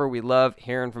 Whatever, we love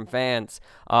hearing from fans.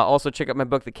 Also, check out my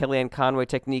book, The Kellyanne Conway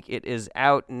Technique. It is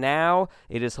out now.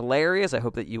 It is hilarious. I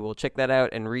hope that you will check that out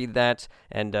and read that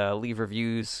and leave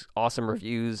reviews, awesome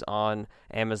reviews on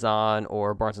Amazon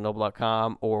or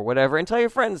BarnesandNoble.com or whatever, and tell your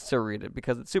friends to read it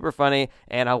because it's super funny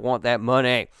and I want that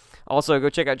money. Also, go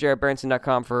check out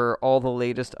JaredBernstein.com for all the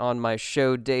latest on my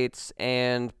show dates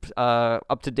and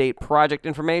up-to-date project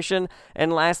information.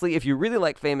 And lastly, if you really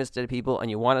like Famous Dead People and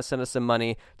you want to send us some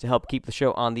money to help keep the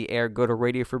show on the air, go to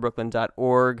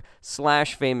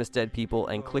radiofreebrooklyn.org/famousdeadpeople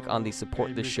and click on the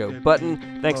Support This Show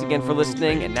button. Thanks again for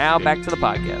listening, and now back to the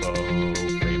podcast.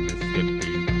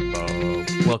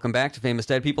 Welcome back to Famous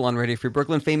Dead People on Radio Free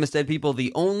Brooklyn. Famous Dead People,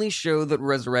 the only show that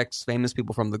resurrects famous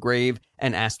people from the grave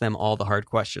and asks them all the hard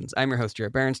questions. I'm your host,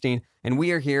 Jared Berenstein, and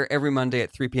we are here every Monday at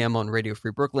 3 p.m. on Radio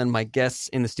Free Brooklyn. My guests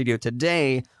in the studio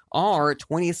today are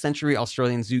 20th century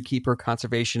Australian zookeeper,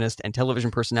 conservationist, and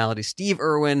television personality Steve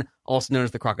Irwin, also known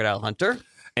as the Crocodile Hunter.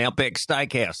 Outback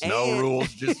Steakhouse. No rules,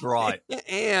 just right.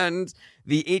 And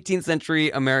the 18th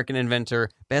century American inventor,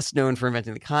 best known for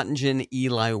inventing the cotton gin,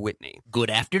 Eli Whitney. Good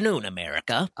afternoon,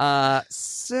 America.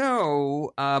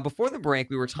 So before the break,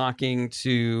 we were talking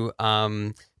to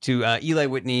Eli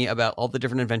Whitney about all the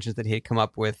different inventions that he had come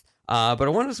up with. But I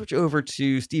wanted to switch over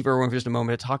to Steve Irwin for just a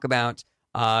moment to talk about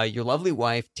your lovely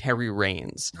wife, Terry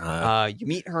Raines. You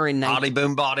meet her in... Hottie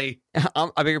Boom Body.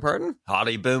 I beg your pardon?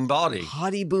 Hottie Boom Body.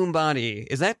 Hottie Boom Body.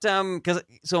 Is that...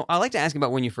 So I like to ask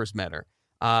about when you first met her.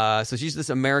 So she's this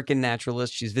American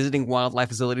naturalist. She's visiting wildlife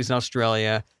facilities in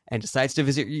Australia and decides to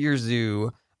visit your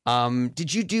zoo.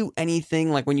 Did you do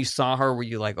anything, like when you saw her, were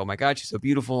you like, oh my God, she's so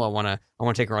beautiful, I want to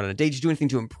take her on a date? Did you do anything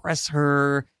to impress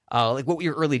her? Like what were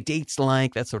your early dates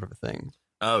like? That sort of a thing.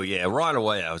 Oh, yeah. Right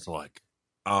away, I was like,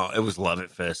 it was love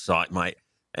at first sight, mate.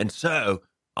 And so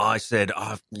I said,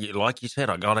 like you said,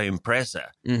 I got to impress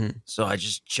her. Mm-hmm. So I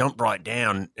just jumped right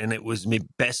down, and it was my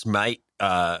best mate,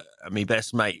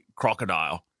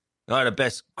 Crocodile. I had a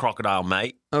best crocodile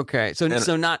mate. Okay, so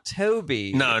not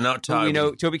Toby. No, not Toby. We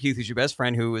know Toby Keith, who's your best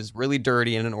friend, who was really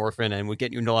dirty and an orphan and would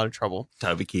get you into a lot of trouble.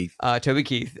 Toby Keith. Toby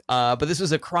Keith. But this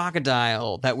was a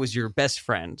crocodile that was your best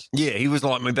friend. Yeah, he was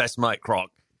like my best mate, Croc.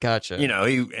 Gotcha. You know,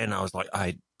 and I was like,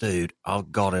 hey, dude,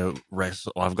 I've got to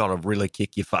wrestle. I've got to really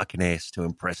kick your fucking ass to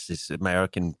impress this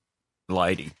American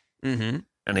lady. Mm-hmm.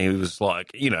 And he was like,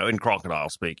 you know, in crocodile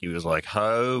speak, he was like,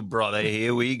 oh, brother,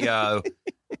 here we go.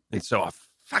 And so I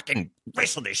fucking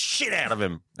wrestled the shit out of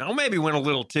him. I maybe went a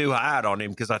little too hard on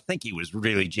him because I think he was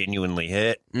really genuinely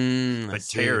hurt. But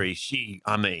Terry,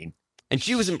 and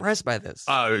she was impressed by this.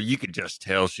 Oh, you could just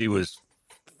tell she was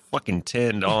fucking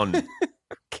turned on.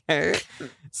 Okay.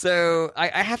 So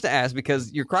I have to ask,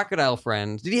 because your crocodile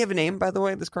friend, did he have a name, by the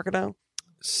way, this crocodile?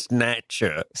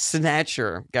 Snatcher.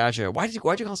 Gotcha. Why'd you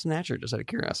call Snatcher, just out of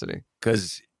curiosity?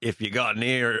 Because if you got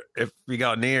near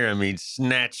him, he'd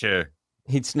snatch her.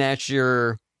 He'd snatch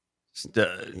your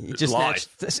life.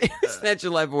 Snatch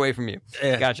your life away from you.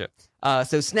 Yeah. Gotcha.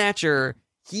 So Snatcher,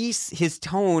 his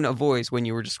tone of voice when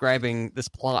you were describing this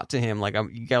plot to him, like,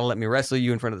 you gotta let me wrestle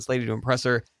you in front of this lady to impress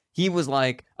her. He was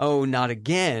like, oh, not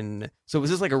again. So was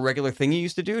this like a regular thing you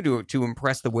used to do to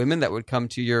impress the women that would come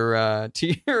to your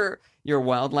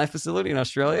wildlife facility in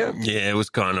Australia? Yeah, it was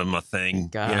kind of my thing.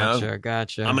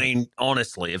 Gotcha. I mean,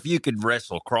 honestly, if you could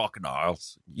wrestle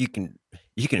crocodiles, you can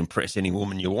impress any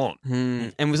woman you want.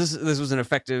 And was this was an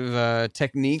effective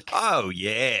technique? Oh,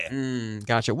 yeah.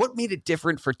 Gotcha. What made it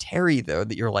different for Terry, though,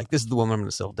 that you're like, this is the woman I'm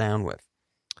going to settle down with?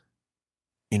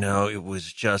 You know, it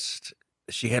was just...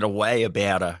 She had a way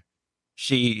about her.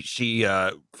 She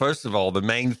first of all, the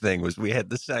main thing was we had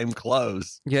the same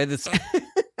clothes. Yeah, this.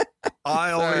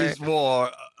 I always wore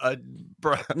a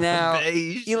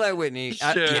beige Eli Whitney,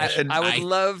 shirt. I would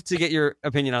love to get your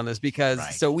opinion on this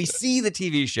because so we see the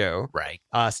TV show, right?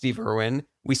 Steve Irwin.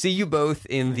 We see you both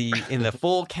in the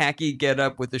full khaki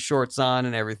getup with the shorts on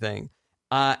and everything.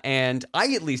 And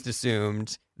I at least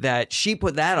assumed that she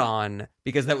put that on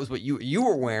because that was what you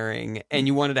were wearing, and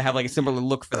you wanted to have like a similar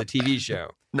look for the TV show.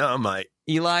 No, mate.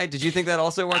 Eli, did you think that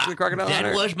also watching the Crocodile Hunter?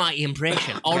 That was my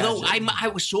impression. Although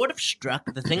I was sort of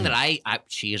struck. The thing that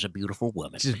she is a beautiful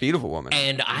woman. She's a beautiful woman,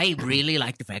 and I really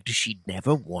like the fact that she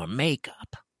never wore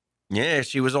makeup. Yeah,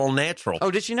 she was all natural. Oh,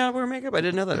 did she not wear makeup? I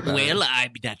didn't know that about her. Well,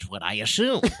 that's what I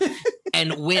assume.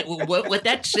 And what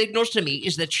that signals to me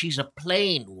is that she's a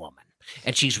plain woman.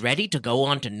 and she's ready to go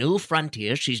on to new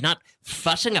frontiers. She's not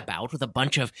fussing about with a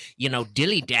bunch of,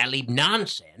 dilly-dally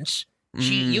nonsense.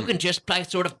 You can just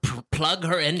plug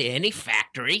her into any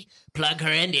factory, plug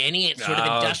her into any sort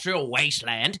of industrial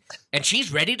wasteland, and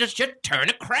she's ready to just turn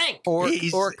a crank.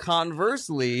 Or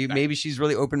conversely, maybe she's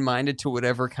really open-minded to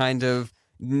whatever kind of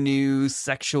new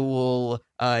sexual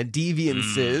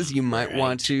deviances you might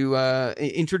want to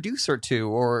introduce her to,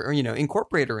 or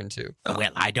incorporate her into.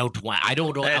 Well, I don't want.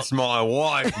 That's my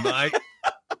wife, mate.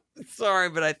 Sorry,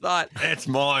 but I thought That's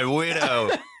my widow.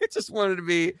 I just wanted to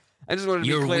be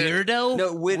You're clear. weirdo?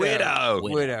 No, widow.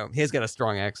 Widow. He's got a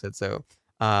strong accent, so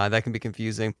that can be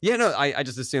confusing. Yeah, no, I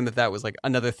just assumed that was like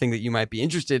another thing that you might be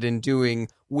interested in doing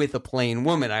with a plain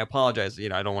woman. I apologize.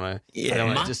 I don't want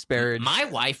to disparage. My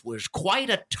wife was quite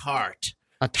a tart.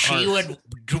 A tart. She would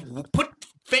put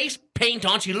face paint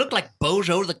on. She looked like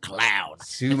Bozo the Clown.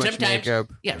 Too much makeup.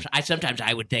 Yes, sometimes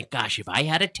I would think, gosh, if I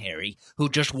had a Terry who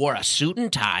just wore a suit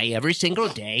and tie every single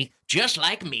day, just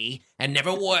like me, and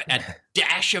never wore a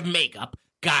dash of makeup,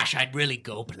 gosh, I'd really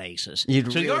go places.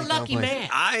 You're a lucky man.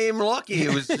 I am lucky.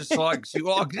 It was just like she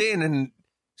walked in and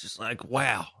just like,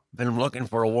 wow, been looking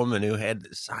for a woman who had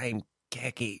the same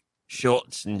khaki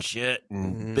shorts and shirt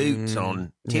and boots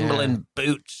on, Timberland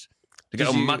boots. To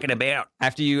go mucking about.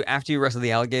 After you wrestled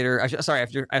the alligator,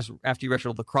 after you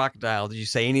wrestled the crocodile, did you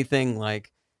say anything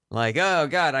like, oh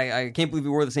God, I can't believe we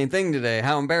wore the same thing today.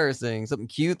 How embarrassing. Something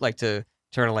cute, like to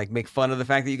try to like make fun of the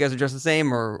fact that you guys are dressed the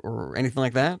same or anything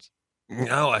like that?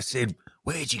 No, I said,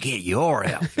 where'd you get your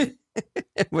outfit?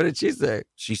 What did she say?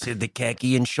 She said the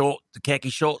khaki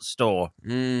short store.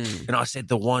 And I said,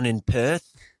 the one in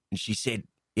Perth? And she said,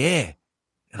 yeah.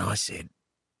 And I said,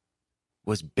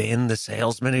 was Ben the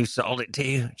salesman who sold it to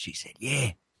you? She said,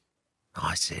 yeah.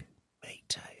 I said, me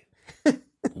too.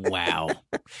 Wow.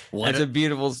 That's a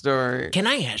beautiful story. Can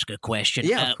I ask a question?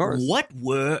 Yeah, of course. What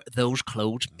were those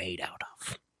clothes made out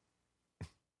of?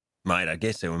 Mate, I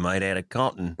guess they were made out of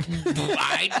cotton.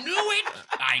 I knew it.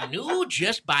 I knew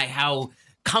just by how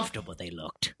comfortable they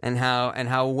looked. And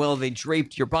how well they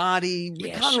draped your body.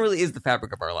 Yes. Cotton really is the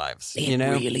fabric of our lives. It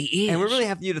really is. And we really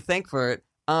have you to thank for it.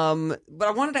 But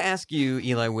I wanted to ask you,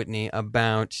 Eli Whitney,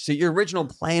 about your original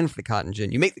plan for the cotton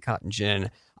gin. You make the cotton gin,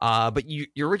 but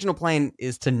your original plan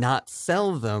is to not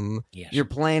sell them. Yes. Your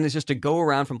plan is just to go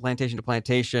around from plantation to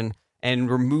plantation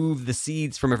and remove the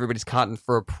seeds from everybody's cotton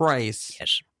for a price.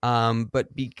 Yes.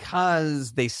 But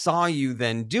because they saw you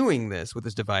then doing this with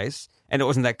this device, and it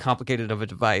wasn't that complicated of a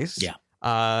device. Yeah.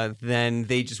 Then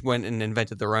they just went and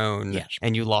invented their own, Yes.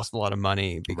 and you lost a lot of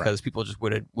money because people just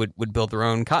would build their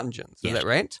own cotton gins. Is Yes. that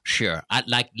right? Sure.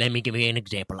 Let me give you an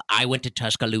example. I went to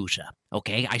Tuscaloosa.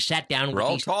 Okay, I sat down with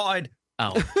Roll these. Tide.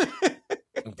 Oh,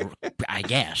 I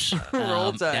guess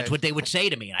Roll Tide. that's what they would say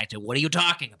to me, and I said, "What are you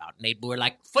talking about?" And they were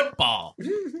like, "Football,"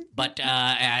 but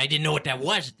I didn't know what that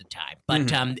was at the time.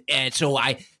 But and so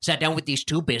I sat down with these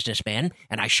two businessmen,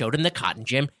 and I showed them the cotton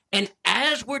gin. And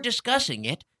as we're discussing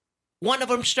it, one of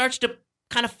them starts to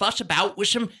kind of fuss about with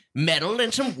some metal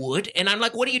and some wood. And I'm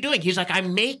like, what are you doing? He's like,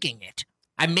 I'm making it.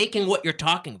 I'm making what you're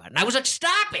talking about. And I was like,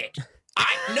 stop it.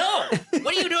 No.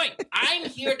 What are you doing? I'm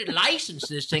here to license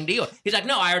this thing to you. He's like,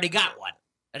 no, I already got one.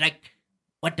 I'm like,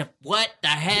 what the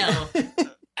hell?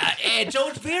 And so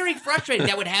it's very frustrating.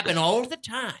 That would happen all the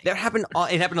time. It happened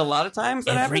a lot of times.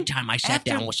 Every time I sat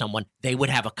down with someone, they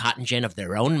would have a cotton gin of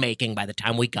their own making by the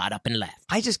time we got up and left.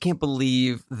 I just can't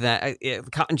believe that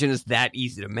cotton gin is that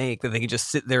easy to make, that they can just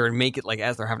sit there and make it like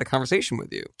as they're having a conversation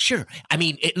with you. Sure. I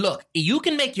mean, look, you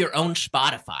can make your own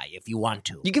Spotify if you want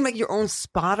to. You can make your own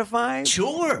Spotify?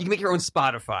 Sure. You can make your own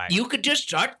Spotify. You could just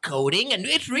start coding, and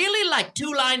it's really like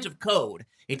 2 lines of code.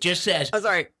 It just says... I'm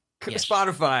sorry. Yes.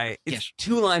 Spotify. It's Yes.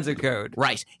 2 lines of code.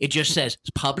 Right. It just says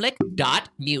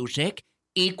public.music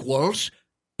equals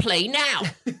play now.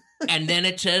 And then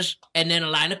it says, and then a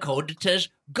line of code that says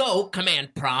go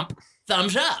command prompt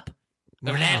thumbs up.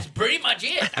 Wow. That's pretty much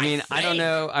it. I mean, I don't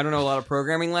know a lot of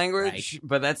programming language,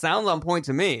 but that sounds on point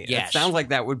to me. Yes. It sounds like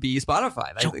that would be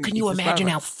Spotify. So can you imagine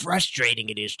how frustrating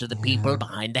it is to the people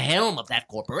behind the helm of that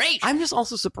corporation? I'm just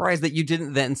also surprised that you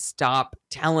didn't then stop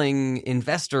telling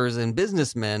investors and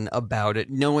businessmen about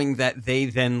it, knowing that they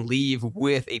then leave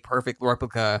with a perfect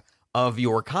replica of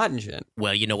your cotton gin.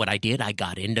 Well, you know what I did? I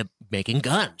got into making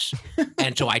guns.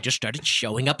 And so I just started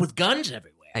showing up with guns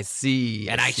everywhere. I see.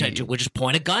 And I said, we'll just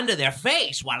point a gun to their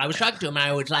face while I was talking to them. And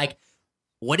I was like,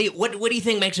 what do you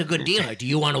think makes a good dealer? Do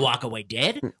you want to walk away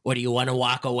dead, or do you want to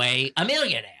walk away a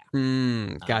millionaire?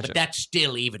 Gotcha. But that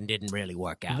still even didn't really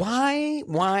work out. Why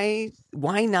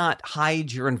not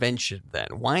hide your invention then?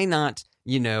 Why not,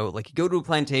 like you go to a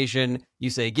plantation, you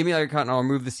say, give me all your cotton, I'll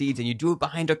remove the seeds, and you do it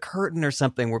behind a curtain or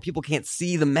something where people can't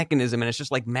see the mechanism, and it's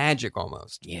just like magic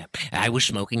almost. Yeah, I was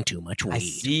smoking too much weed. I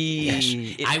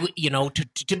see. Yes.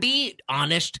 To be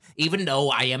honest, even though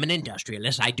I am an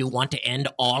industrialist, I do want to end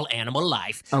all animal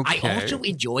life. Okay. I also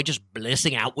enjoy just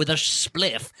blissing out with a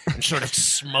spliff and sort of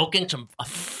smoking a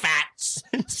fat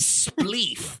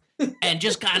spleef and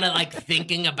just kind of like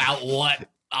thinking about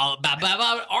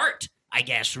about art. I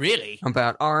guess, really.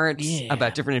 About art, Yeah.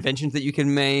 about different inventions that you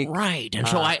can make. Right. And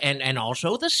so and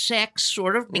also the sex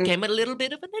sort of became a little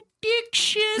bit of an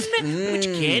addiction, which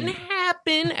can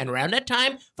happen. And around that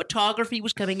time, photography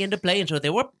was coming into play. And so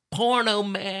there were porno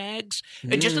mags.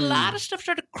 And just a lot of stuff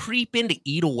started to creep in to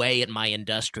eat away at my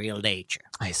industrial nature.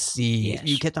 I see. Yes.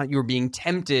 You kept on. You were being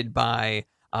tempted by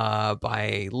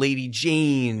Lady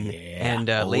Jane and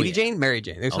Lady Jane, Mary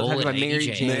Jane. There's sometimes about Lady Mary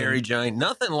Jane. Jane. Mary Jane,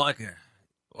 nothing like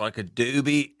a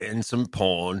doobie and some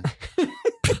porn.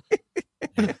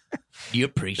 You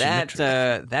appreciate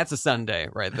That that's a Sunday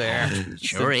right there.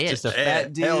 Sure is. Just a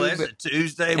fat dude. Hell, that's a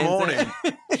Tuesday morning.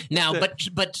 Now, but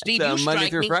Steve, It's, you Monday strike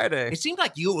through me. Friday. It seems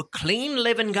like you're a clean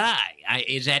living guy.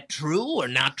 Is that true or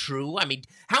not true? I mean,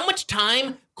 how much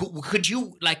time could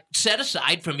you like set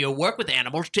aside from your work with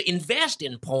animals to invest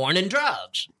in porn and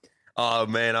drugs? Oh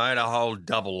man, I had a whole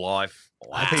double life.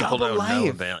 Wow. People Double don't know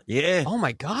life. about. Yeah. Oh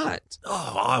my God.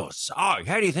 Oh, I was sorry.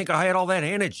 How do you think I had all that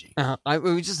energy? I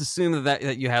would just assume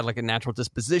that you had like a natural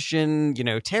disposition.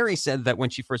 Terry said that when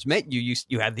she first met you,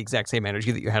 you had the exact same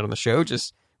energy that you had on the show,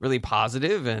 just really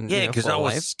positive and Yeah, because full I of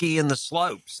was life. skiing the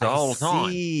slopes the I whole time.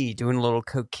 see. Doing a little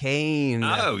cocaine.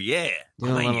 Oh yeah,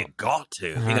 Doing a I mean little- you got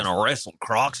to. If you're gonna wrestle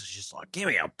Crocs, it's just like give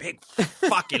me a big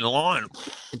fucking line.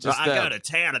 Just, I go to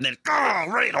town and then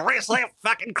ready to wrestle that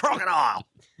fucking crocodile.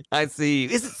 I see.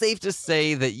 Is it safe to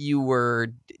say that you were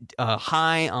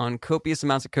high on copious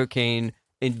amounts of cocaine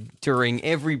during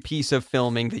every piece of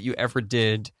filming that you ever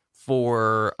did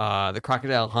for the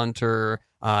Crocodile Hunter,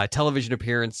 television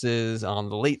appearances on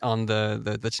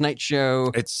the Tonight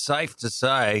Show, It's safe to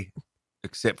say,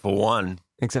 except for one,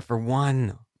 except for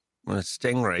one? when a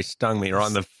stingray stung me right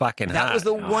in the fucking That heart. was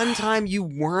the one time you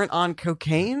weren't on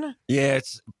cocaine? Yeah,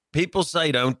 people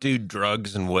say don't do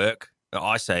drugs and work.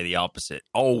 I say the opposite.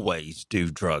 Always do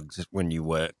drugs when you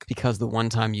work. Because the one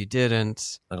time you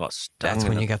didn't, I got stung. that's in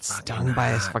when the you got fucking stung by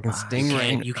a heart. fucking You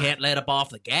stingray. can't let up off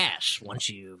the gas once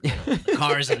the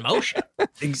car is in motion.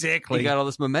 Exactly. You got all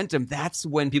this momentum. That's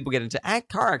when people get into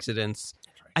car accidents.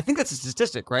 I think that's a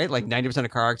statistic, right? Like 90% of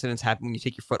car accidents happen when you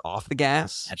take your foot off the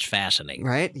gas. That's fascinating.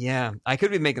 Right? Yeah. I could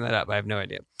be making that up. I have no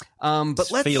idea. But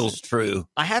This feels true.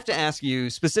 I have to ask you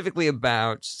specifically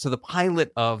about the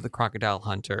pilot of the Crocodile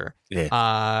Hunter.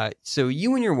 Yeah. So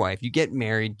you and your wife, you get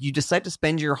married, you decide to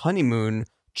spend your honeymoon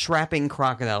trapping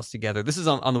crocodiles together. This is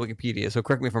on the Wikipedia, so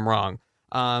correct me if I'm wrong.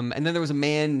 And then there was a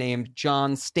man named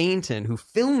John Stainton who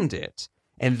filmed it,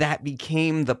 and that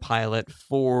became the pilot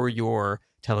for your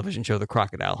television show, The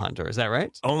Crocodile Hunter. Is that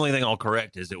right? Only thing I'll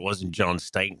correct is it wasn't John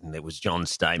Stainton. It was John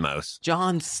Stamos.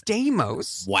 John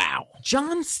Stamos? Wow.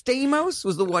 John Stamos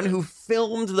was the one who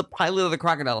filmed the pilot of The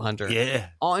Crocodile Hunter Yeah.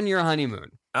 on your honeymoon.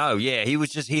 Oh, yeah.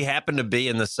 He happened to be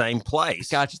in the same place.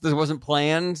 Gotcha. This wasn't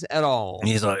planned at all. And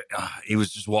he's like, he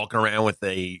was just walking around with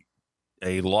a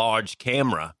large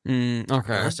camera. And I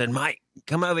Okay. said, mate,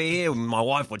 come over here. My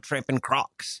wife was trapping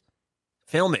crocs.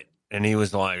 Film it. And he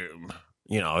was like,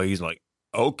 he's like,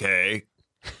 okay.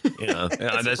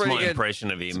 That's pretty my good.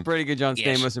 impression of It's a him. pretty good John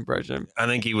Yes. Stamos impression. I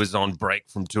think he was on break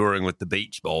from touring with the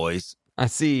Beach Boys. I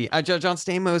see. John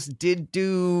Stamos did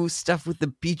do stuff with the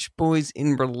Beach Boys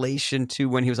in relation to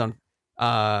when he was on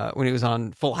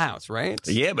Full House, right?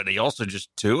 Yeah, but he also just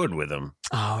toured with them.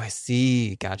 Oh, I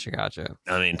see. Gotcha.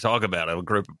 I mean, talk about a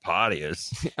group of partiers.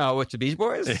 Oh, with the Beach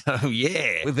Boys? Oh,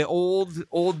 yeah. With the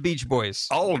old Beach Boys.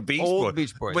 Old Beach Old Boys.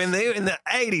 Beach Boys. When they in the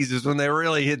 80s is when they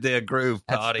really hit their groove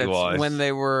That's party-wise. when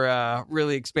they were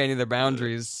really expanding their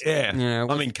boundaries. Yeah. You know,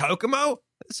 I mean, Kokomo?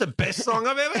 That's the best song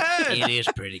I've ever heard. It is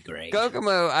pretty great.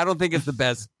 Kokomo, I don't think it's the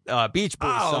best Beach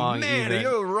Boys Oh, song. man, even.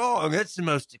 you're wrong. That's the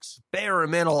most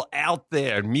experimental, out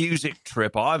there music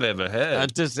trip I've ever heard.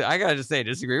 I gotta just say, I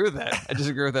disagree with that. I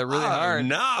disagree with that really Oh, hard.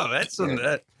 No, that's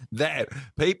that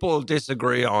people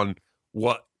disagree on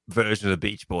what version of the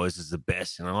Beach Boys is the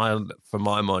best. And for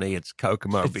my money, it's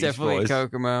Kokomo It's Beach definitely Boys.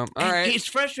 Kokomo. All And right, It's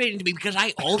frustrating to me because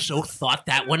I also thought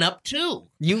that one up too.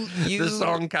 you The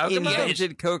song Kokomo?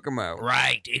 invented Kokomo.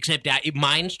 Right, except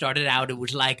mine started out, it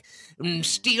was like,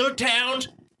 Steel Towns,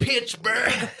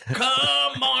 Pittsburgh,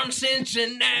 come on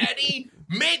Cincinnati,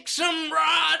 make some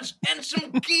rods and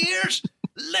some gears.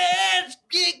 Let's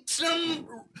get some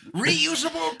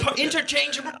reusable,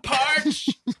 interchangeable parts.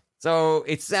 So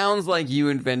it sounds like you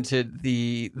invented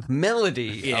the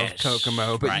melody Yes, of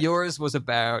Kokomo, but right. yours was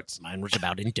about Mine was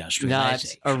about not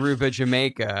industrialization. Aruba,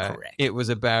 Jamaica. Correct. It was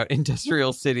about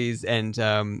industrial cities and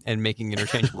making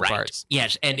interchangeable Right. parts.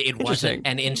 Yes, and it Interesting. wasn't.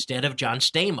 And instead of John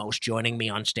Stamos joining me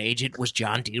on stage, it was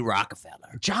John D.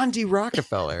 Rockefeller. John D.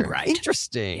 Rockefeller. Right.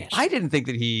 Interesting. Yes. I didn't think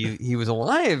that he was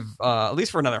alive at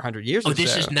least for another 100 years Oh, or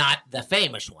this so. is not the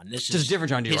famous one. This Just is different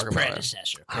John D. his Rockefeller.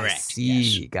 predecessor. I Correct. see.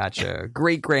 Yes. Gotcha.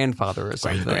 Great grandfather or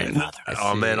something. Great-grandfather. I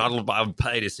Oh man, see. I'd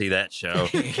pay to see that show.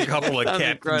 A couple of Sounds captains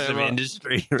of incredible.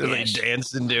 industry really Yes.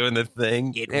 dancing, doing the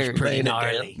thing. It There- was pretty laying it down.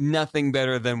 gnarly. Nothing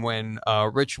better than when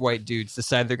rich white dudes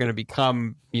decide they're going to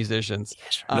become musicians.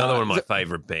 Yes. Another one of my so-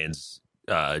 favorite bands,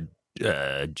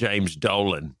 James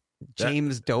Dolan.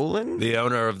 James Dolan? The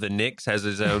owner of the Knicks has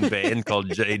his own band called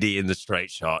JD and the Straight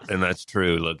Shot, and that's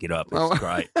true. Look it up. It's Oh.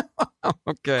 great.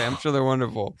 Okay, I'm sure they're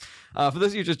wonderful. For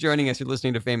those of you just joining us, you're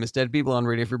listening to Famous Dead People on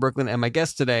Radio Free Brooklyn, and my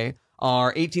guest today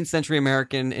are 18th century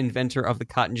American inventor of the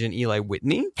cotton gin, Eli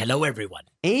Whitney, Hello, everyone.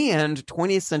 and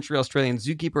 20th century Australian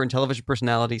zookeeper and television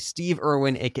personality Steve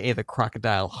Irwin, aka the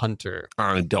Crocodile Hunter.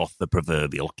 I doth the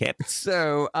proverbial cap.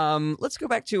 So let's go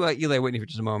back to Eli Whitney for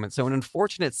just a moment. So an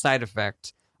unfortunate side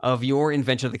effect of your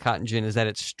invention of the cotton gin is that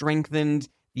it strengthened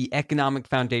the economic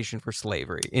foundation for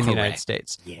slavery in the United Correct.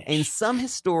 States. Yes. And some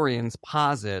historians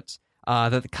posit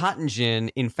that the cotton gin,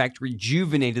 in fact,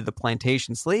 rejuvenated the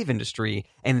plantation slave industry,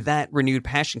 and that renewed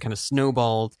passion kind of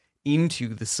snowballed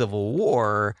into the Civil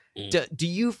War. Do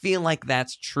you feel like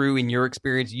that's true in your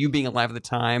experience, you being alive at the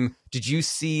time? Did you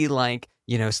see, like,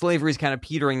 slavery's kind of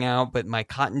petering out, but my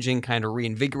cotton gin kind of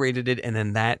reinvigorated it, and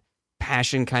then that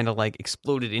passion kind of like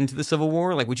exploded into the Civil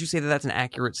War? Like, would you say that that's an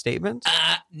accurate statement?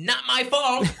 Not my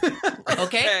fault.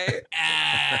 Okay.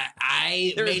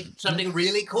 I There's- made something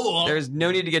really cool. There's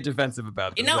no need to get defensive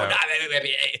about this. No, though.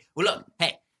 well, look,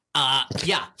 hey,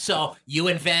 yeah. So you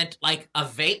invent like a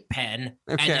vape pen,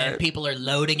 Okay. and then people are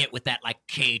loading it with that like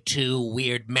K2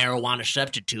 weird marijuana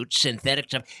substitute, synthetic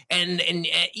stuff, and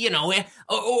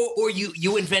or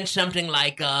you invent something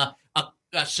like a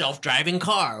self-driving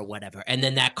car or whatever, and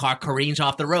then that car careens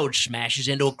off the road, smashes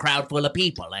into a crowd full of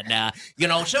people, and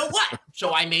so what?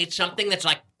 So I made something that's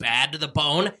like bad to the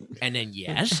bone, and then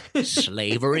yes,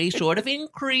 slavery sort of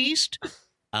increased.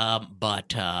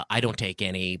 But I don't take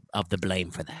any of the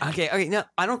blame for that. Okay. No,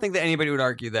 I don't think that anybody would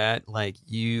argue that, like,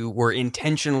 you were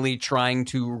intentionally trying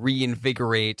to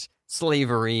reinvigorate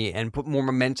slavery and put more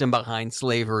momentum behind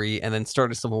slavery and then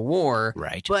start a civil war.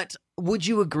 Right. But would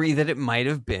you agree that it might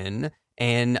have been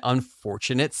an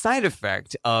unfortunate side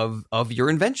effect of your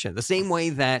invention? The same way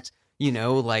that,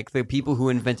 like the people who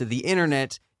invented the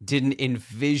internet didn't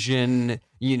envision,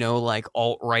 like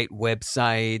alt-right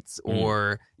websites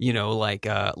or, like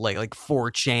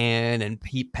 4chan and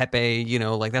Pepe,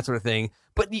 like that sort of thing.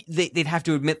 But they'd have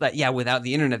to admit that, yeah, without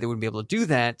the internet, they wouldn't be able to do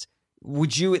that.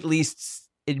 Would you at least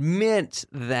admit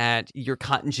that your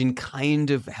cotton gin kind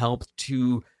of helped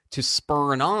to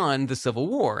spur on the Civil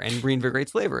War and reinvigorate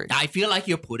slavery? I feel like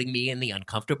you're putting me in the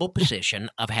uncomfortable position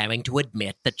of having to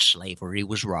admit that slavery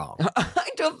was wrong. I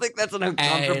don't think that's an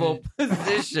uncomfortable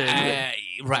position.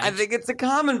 Right. I think it's a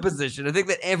common position. I think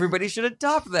that everybody should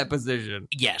adopt that position.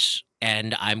 Yes.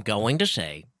 And I'm going to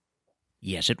say,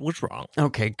 yes, it was wrong.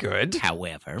 Okay, good.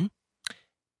 However,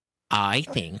 I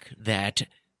think that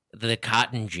the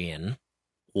cotton gin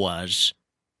was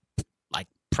like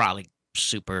probably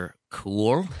super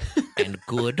cool and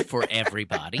good for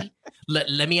everybody.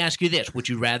 Let me ask you this. Would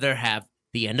you rather have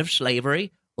the end of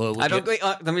slavery or would I don't you... think.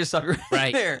 Let me just stop you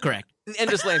Right, there. correct. The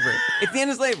end of slavery. It's the end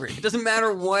of slavery. It doesn't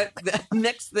matter what the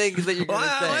next thing is that you're going to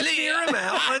Well, let's say. hear him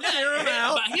out. Let's hear him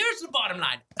out. But here's the bottom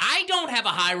line. I don't have a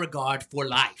high regard for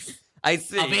life. I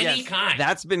see. Of any yes. kind.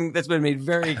 That's been made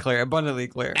very clear, abundantly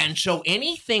clear. And so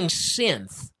anything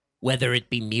synth, whether it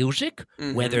be music,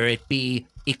 Mhm. whether it be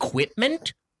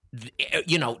equipment,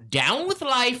 down with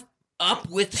life, up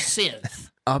with synth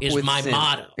Up is with my sin.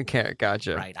 motto. Okay,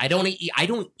 gotcha. Right. I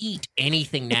don't eat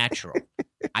anything natural.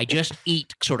 I just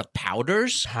eat sort of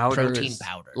powders, protein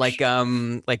powders. like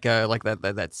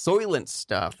that Soylent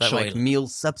stuff, that like Soylent. meal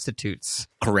substitutes.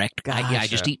 correct. I Gotcha.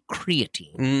 just eat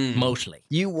creatine Mm. mostly.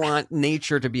 You want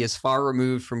nature to be as far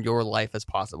removed from your life as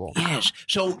possible. Yes.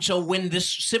 So when this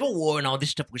Civil War and all this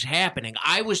stuff was happening,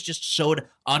 I was just sort of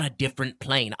on a different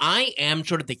plane. I am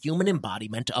sort of the human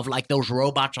embodiment of like those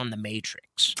robots on the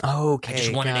Matrix. Okay, I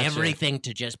just wanted gotcha. everything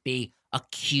to just be a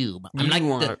cube. I'm You like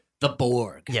want the the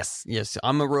Borg. Yes.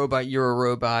 I'm a robot. You're a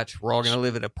robot. We're all going to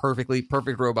live in a perfect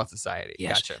robot society.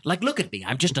 Yes. Gotcha. Like, look at me.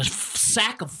 I'm just a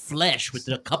sack of flesh with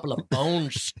a couple of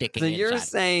bones sticking So inside. you're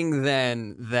saying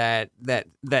then that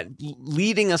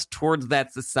leading us towards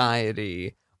that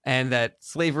society and that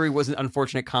slavery was an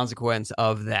unfortunate consequence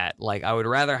of that. Like, I would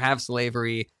rather have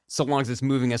slavery so long as it's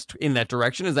moving us in that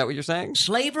direction. Is that what you're saying?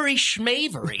 Slavery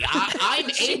schmavery. I'm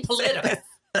apolitical.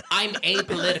 I'm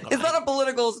apolitical. It's not a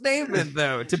political statement,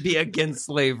 though, to be against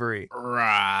slavery.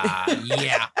 Right.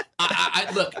 Yeah.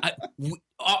 Look.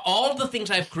 All the things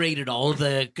I've created, all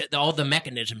the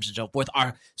mechanisms and so forth,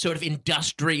 are sort of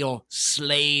industrial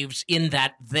slaves. In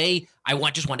that I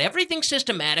just want everything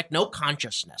systematic, no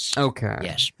consciousness. Okay.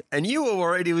 Yes. And you were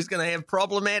worried he was going to have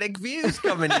problematic views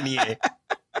coming in here.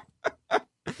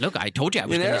 Look, I told you I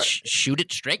was going to shoot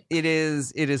it straight. It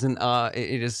is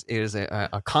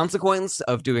a consequence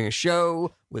of doing a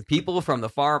show with people from the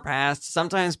far past.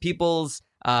 Sometimes people's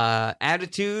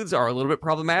attitudes are a little bit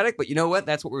problematic, but you know what?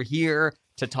 That's what we're here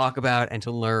to talk about and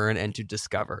to learn and to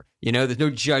discover. There's no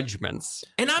judgments.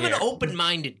 And I'm here. an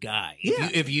open-minded guy.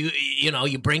 If you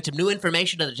bring some new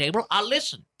information to the table, I'll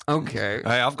listen. Okay.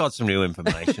 Hey, I've got some new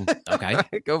information. Okay.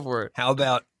 Go for it. How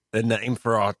about the name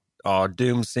for our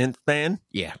Doom synth band?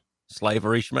 Yeah.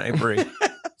 Slavery Schmavery.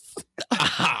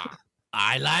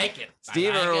 I like it.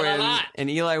 Steve I like it a Irwin lot. and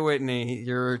Eli Whitney,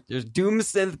 your Doom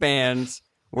synth bands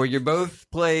where you both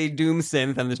play Doom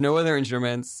synth and there's no other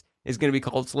instruments is going to be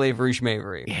called Slavery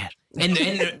Schmavery. Yeah.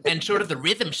 And sort of the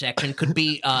rhythm section could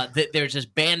be there's this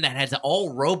band that has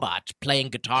all robots playing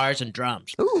guitars and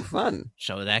drums. Ooh, fun.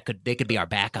 So they could be our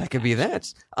backup. That could be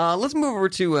that. Let's move over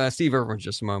to Steve Irwin for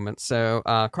just a moment. So,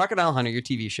 Crocodile Hunter, your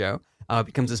TV show,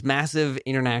 becomes this massive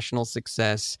international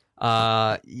success.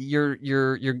 You're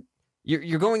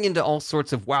going into all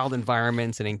sorts of wild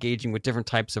environments and engaging with different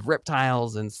types of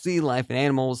reptiles and sea life and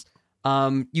animals.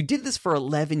 You did this for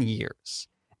 11 years.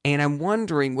 And I'm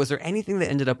wondering, was there anything that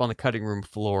ended up on the cutting room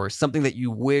floor, something that you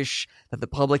wish that the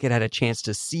public had a chance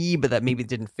to see, but that maybe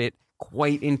didn't fit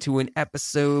quite into an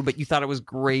episode, but you thought it was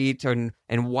great and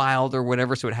wild or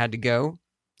whatever, so it had to go?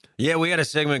 Yeah, we had a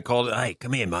segment called, "Hey,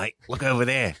 come here, mate. Look over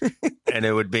there." And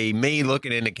it would be me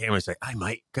looking in the camera and say, "Hey,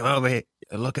 mate, come over here.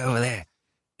 Look over there."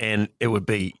 And it'd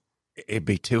be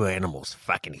two animals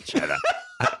fucking each other.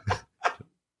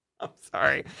 I'm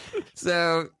sorry.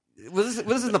 So was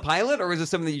this in the pilot, or was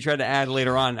this something that you tried to add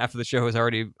later on after the show was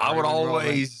already?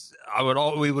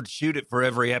 We would shoot it for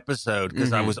every episode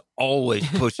because I was always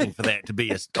pushing for that to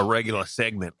be a regular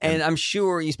segment. And I'm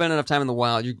sure you spend enough time in the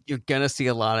wild, you're gonna see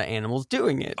a lot of animals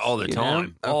doing it all the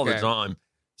time, all the time.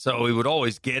 So we would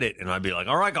always get it, and I'd be like,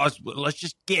 "All right, guys, let's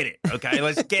just get it, okay?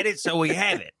 Let's get it so we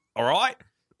have it, all right?"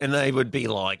 And they would be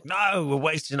like, "No, we're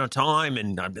wasting our time,"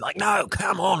 and I'd be like, "No,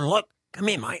 come on, look, come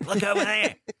here, mate, look over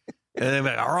there." And they'd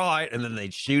be like, "All right," and then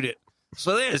they'd shoot it.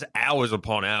 So there's hours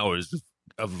upon hours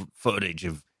of footage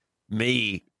of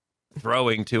me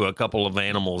throwing to a couple of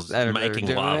animals that are making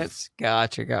doing love. it.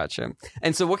 Gotcha.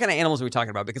 And so what kind of animals are we talking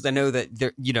about? Because I know that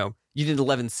you did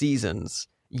 11 seasons.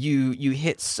 You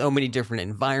hit so many different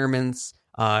environments.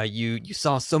 You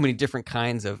saw so many different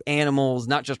kinds of animals,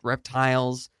 not just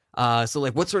reptiles. So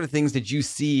like, what sort of things did you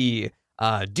see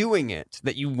doing it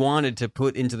that you wanted to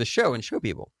put into the show and show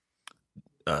people?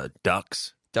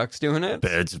 Ducks doing it.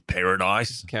 Birds of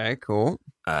paradise. Okay, cool.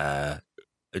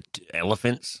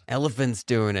 Elephants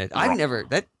doing it. I've never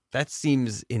that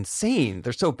seems insane.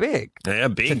 They're so big. Yeah, To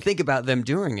big. think about them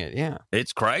doing it, yeah.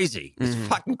 It's crazy. It's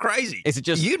fucking crazy. Is it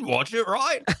just You'd watch it,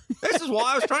 right? This is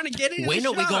why I was trying to get it. When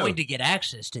are we going to get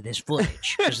access to this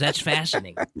footage? Because that's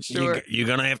fascinating. sure? You're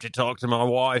gonna have to talk to my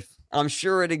wife. I'm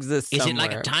sure it exists. Is somewhere. it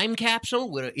like a time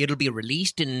capsule where it'll be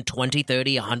released in 20,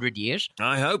 30, 100 years?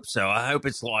 I hope so. I hope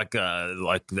it's like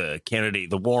the Kennedy,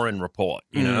 the Warren report,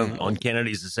 you know, on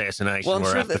Kennedy's assassination, Well, I'm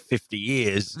where sure after that- 50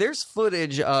 years. There's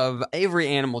footage of every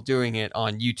animal doing it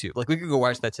on YouTube. Like we could go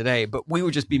watch that today, but we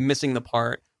would just be missing the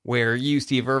part where you,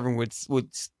 Steve Irwin, would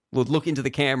look into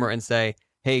the camera and say,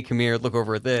 "Hey, come here, look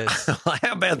over at this."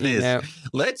 How about this?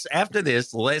 You know, After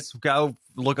this, let's go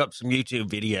look up some YouTube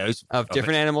videos of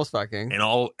different animals fucking.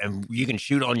 and you can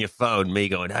shoot on your phone. Me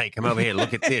going, "Hey, come over here,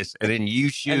 look at this," and then you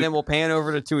shoot. And then we'll pan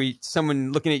over to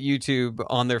someone looking at YouTube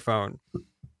on their phone.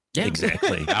 Yeah.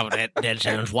 Exactly. Oh, that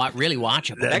sounds really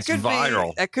watchable. That's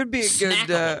viral. That could be a good.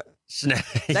 Snackable.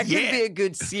 That could be a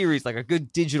good series, like a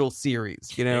good digital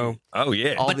series. You know, Oh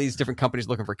yeah. all these different companies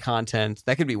looking for content.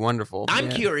 That could be wonderful. I'm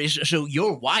Yeah. curious. So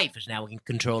your wife is now in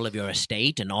control of your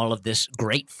estate and all of this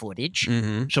great footage.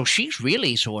 Mm-hmm. So she's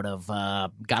really sort of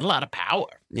got a lot of power.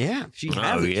 Yeah, she Oh,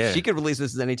 has it. yeah. She could release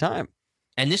this at any time.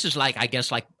 And this is like, I guess,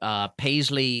 like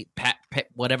Paisley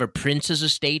whatever Prince's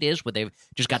estate is, where they've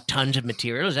just got tons of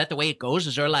material? Is that the way it goes?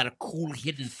 Is there a lot of cool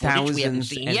hidden footage we haven't Thousands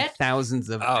seen and yet? thousands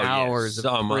of Oh, yeah, hours so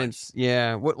of much. prints.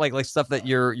 Yeah, what like stuff that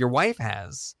your wife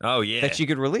has Oh yeah. that she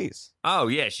could release. Oh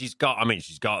yeah. She's got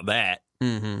that.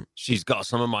 Mm-hmm. She's got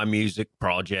some of my music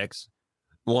projects.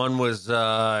 One was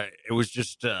it was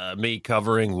just me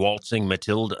covering Waltzing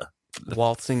Matilda.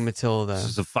 Waltzing Matilda. This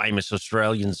is a famous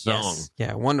Australian song. Yes.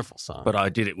 Yeah, wonderful song. But I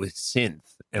did it with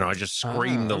synth, and I just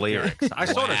screamed the okay. lyrics. I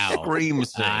sort of Wow. scream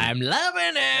sing. I'm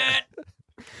loving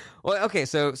it. Well, okay,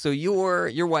 so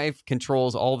your wife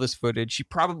controls all this footage. She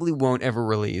probably won't ever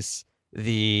release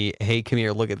the "Hey, come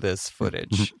here, look at this"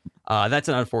 footage. That's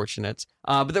an unfortunate.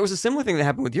 But there was a similar thing that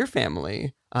happened with your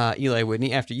family, Eli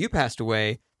Whitney, after you passed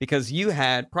away because you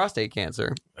had prostate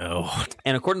cancer. Oh,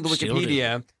 And according to Still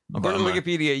Wikipedia, Bummer.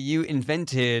 you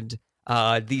invented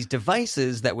these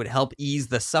devices that would help ease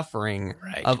the suffering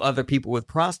right. of other people with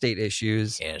prostate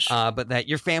issues. Yes. But that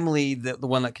your family, the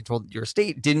one that controlled your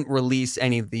estate, didn't release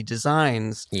any of the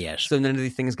designs. Yes. So none of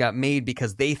these things got made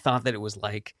because they thought that it was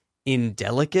like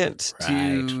indelicate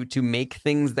to make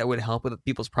things that would help with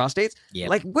people's prostates. Yep.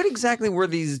 Like, what exactly were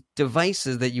these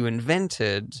devices that you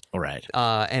invented? All right.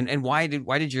 And why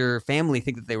did your family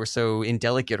think that they were so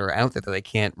indelicate or out there that they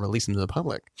can't release them to the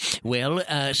public? Well,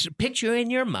 so picture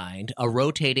in your mind a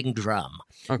rotating drum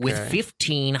with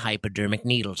 15 hypodermic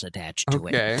needles attached to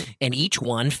it, Okay. and each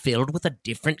one filled with a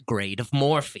different grade of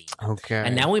morphine. Okay.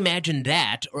 And now imagine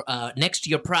that next to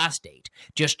your prostate,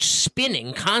 just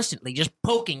spinning constantly, just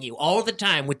poking you all the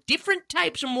time with different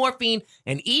types of morphine,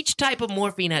 and each type of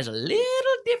morphine has a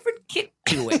little different kick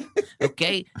to it.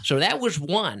 Okay? So that was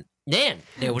one. Then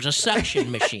there was a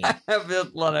suction machine. I have a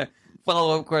lot of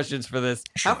follow-up questions for this.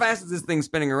 How fast is this thing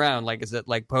spinning around? Like, is it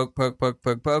like poke, poke, poke,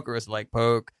 poke, poke, or is it like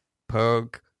poke,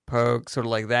 poke, poke, sort of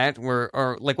like that?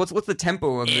 Or like, what's the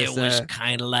tempo of this? It was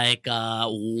kind of like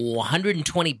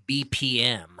 120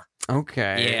 BPM.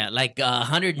 Okay. Yeah, like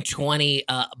 120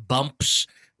 bumps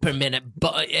per minute.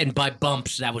 And by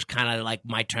bumps, that was kind of like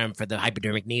my term for the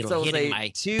hypodermic needle So hitting say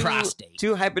my two prostate.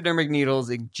 hypodermic needles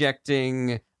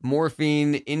injecting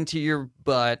morphine into your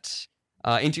butt,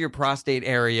 into your prostate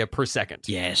area per second.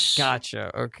 Yes.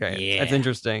 Gotcha. Okay. Yeah. That's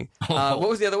interesting. What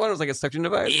was the other one? It was like a suction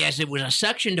device? Yes, it was a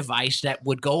suction device that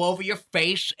would go over your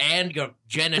face and your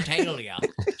genitalia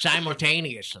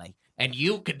simultaneously. And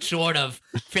you could sort of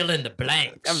fill in the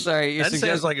blanks. I'm sorry. That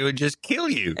sounds like it would just kill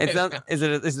you. It's not, is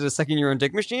it a sucking your own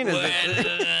dick machine? Is Well,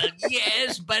 it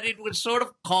yes, but it was sort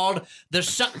of called the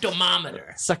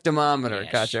suctomometer. suctomometer?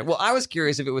 Yes. Gotcha. Well, I was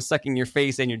curious if it was sucking your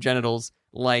face and your genitals,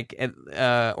 like,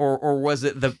 or was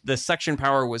it the suction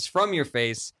power was from your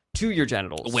face to your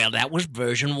genitals? Well, that was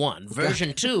version 1.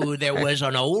 Version 2, there was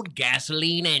an old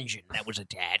gasoline engine that was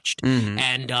attached, Mhm.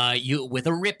 and you with a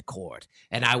ripcord.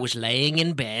 And I was laying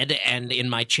in bed, and in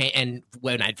my and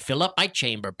when I'd fill up my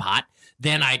chamber pot,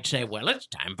 then I'd say, "Well, it's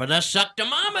time for the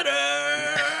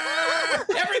suctomometer.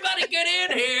 Everybody, get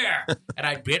in here!" And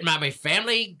I'd bid my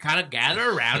family kind of gather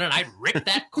around, and I'd rip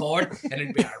that cord, and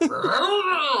it'd be like,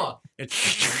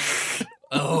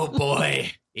 oh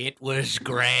boy, it was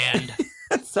grand.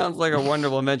 That sounds like a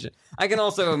wonderful invention. I can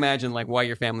also imagine like why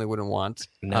your family wouldn't want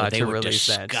No, they to were release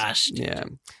disgusted. that.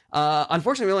 Yeah.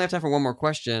 Unfortunately, we only have time for one more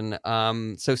question.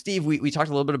 So, Steve, we talked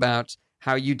a little bit about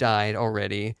how you died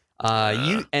already.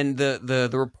 You and the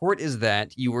report is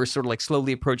that you were sort of like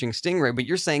slowly approaching Stingray, but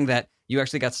you're saying that you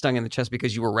actually got stung in the chest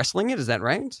because you were wrestling it. Is that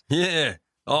right? Yeah.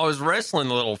 I was wrestling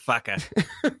the little fucker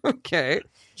Okay.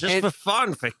 just And- for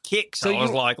fun, for kicks. So I was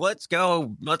you- like, let's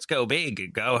go big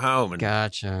and go home. And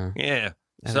Gotcha. yeah.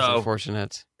 That is So,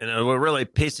 unfortunate. you know, what really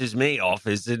pisses me off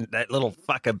is that little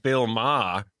fucker Bill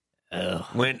Maher Ugh.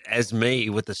 went as me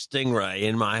with the stingray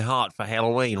in my heart for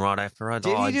Halloween right after I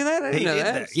Did died. he do that? I didn't He know did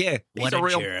that. that. Yeah. He's What a a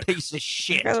real jerk. piece of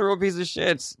shit. Guy's a real piece of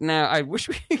shit. Now, I wish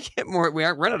we could get more. We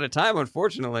aren't run out of time,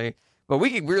 unfortunately. But we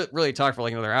could really talk for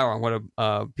like another hour on what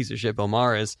a piece of shit Bill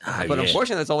Maher is. Oh, But yeah.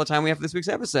 unfortunately, that's all the time we have for this week's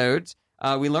episode.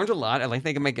 We learned a lot. I'd like to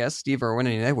thank my guests, Steve Irwin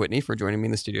and Eli Whitney, for joining me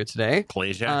in the studio today.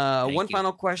 Pleasure. One you.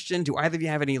 final question. Do either of you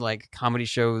have any like comedy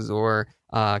shows or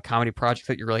comedy projects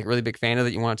that you're like really big fan of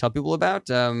that you want to tell people about?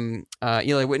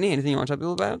 Eli Whitney, anything you want to tell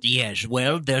people about? Yes,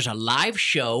 well, there's a live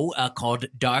show called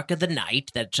Dark of the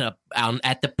Night that's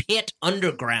at the Pit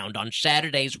Underground on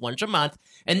Saturdays once a month.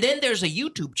 And then there's a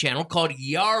YouTube channel called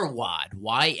Yarwad,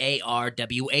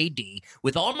 YARWAD,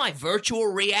 with all my virtual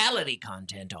reality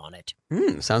content on it.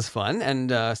 Sounds fun.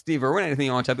 And Steve Irwin, anything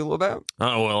you want to tell people about?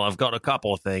 Oh, well, I've got a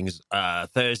couple of things.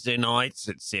 Thursday nights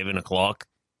at 7 o'clock.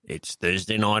 It's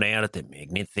Thursday night out at the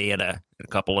Magnet Theatre. A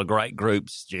couple of great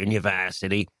groups, Junior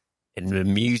Varsity, in the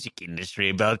music industry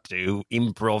about to do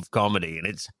improv comedy, and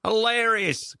it's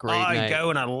hilarious. Great I night. go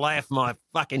and I laugh my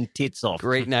fucking tits off.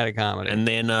 Great night of comedy. And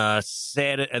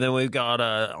then we've got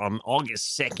on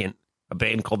August 2nd, a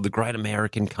band called the Great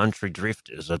American Country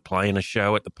Drifters are playing a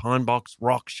show at the Pine Box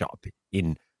Rock Shop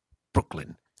in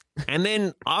Brooklyn. And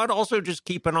then I'd also just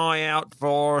keep an eye out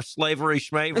for Slavery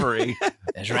Schmavery.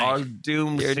 That's Our right.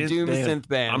 Doom Your synth Doom band. synth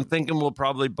band. I'm thinking we'll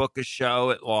probably book a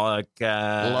show at like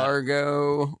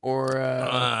Largo or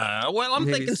well, I'm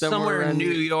maybe thinking somewhere in around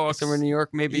New York. Somewhere in New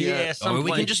York, maybe. Yeah, Or we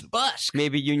someplace. can just busk.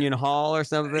 Maybe Union Hall or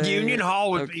something. Union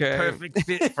Hall would be Okay. perfect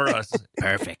fit for us.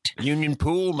 Perfect. Union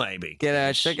Pool, maybe.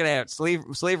 Check it out.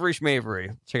 Slavery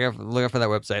Schmavery. Look out for that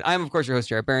website. I'm, of course, your host,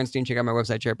 Jared Berenstein. Check out my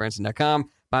website, jaredberenstein.com.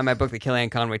 Buy my book, The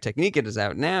Kellyanne Conway Technique. It is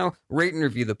out now. Rate and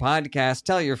review the podcast.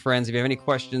 Tell your friends. If you have any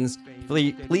questions,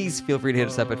 please feel free to hit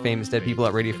us up at famousdeadpeople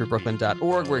at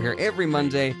radiofreebrooklyn.org. We're here every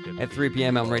Monday at 3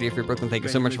 p.m. on Radio Free Brooklyn. Thank you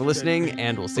so much for listening,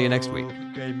 and we'll see you next week.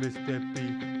 Famous dead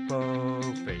people.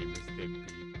 Famous dead people.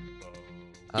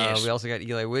 Yes. We also got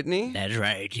Eli Whitney. That's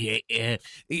right.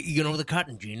 You know, the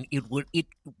cotton gin, it was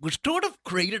sort of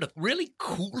created a really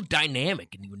cool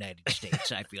dynamic in the United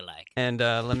States, I feel like. And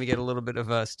let me get a little bit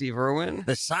of Steve Irwin.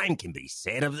 The same can be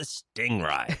said of the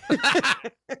Stingray.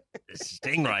 The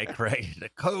Stingray created a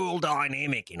cool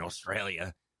dynamic in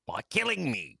Australia by killing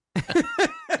me.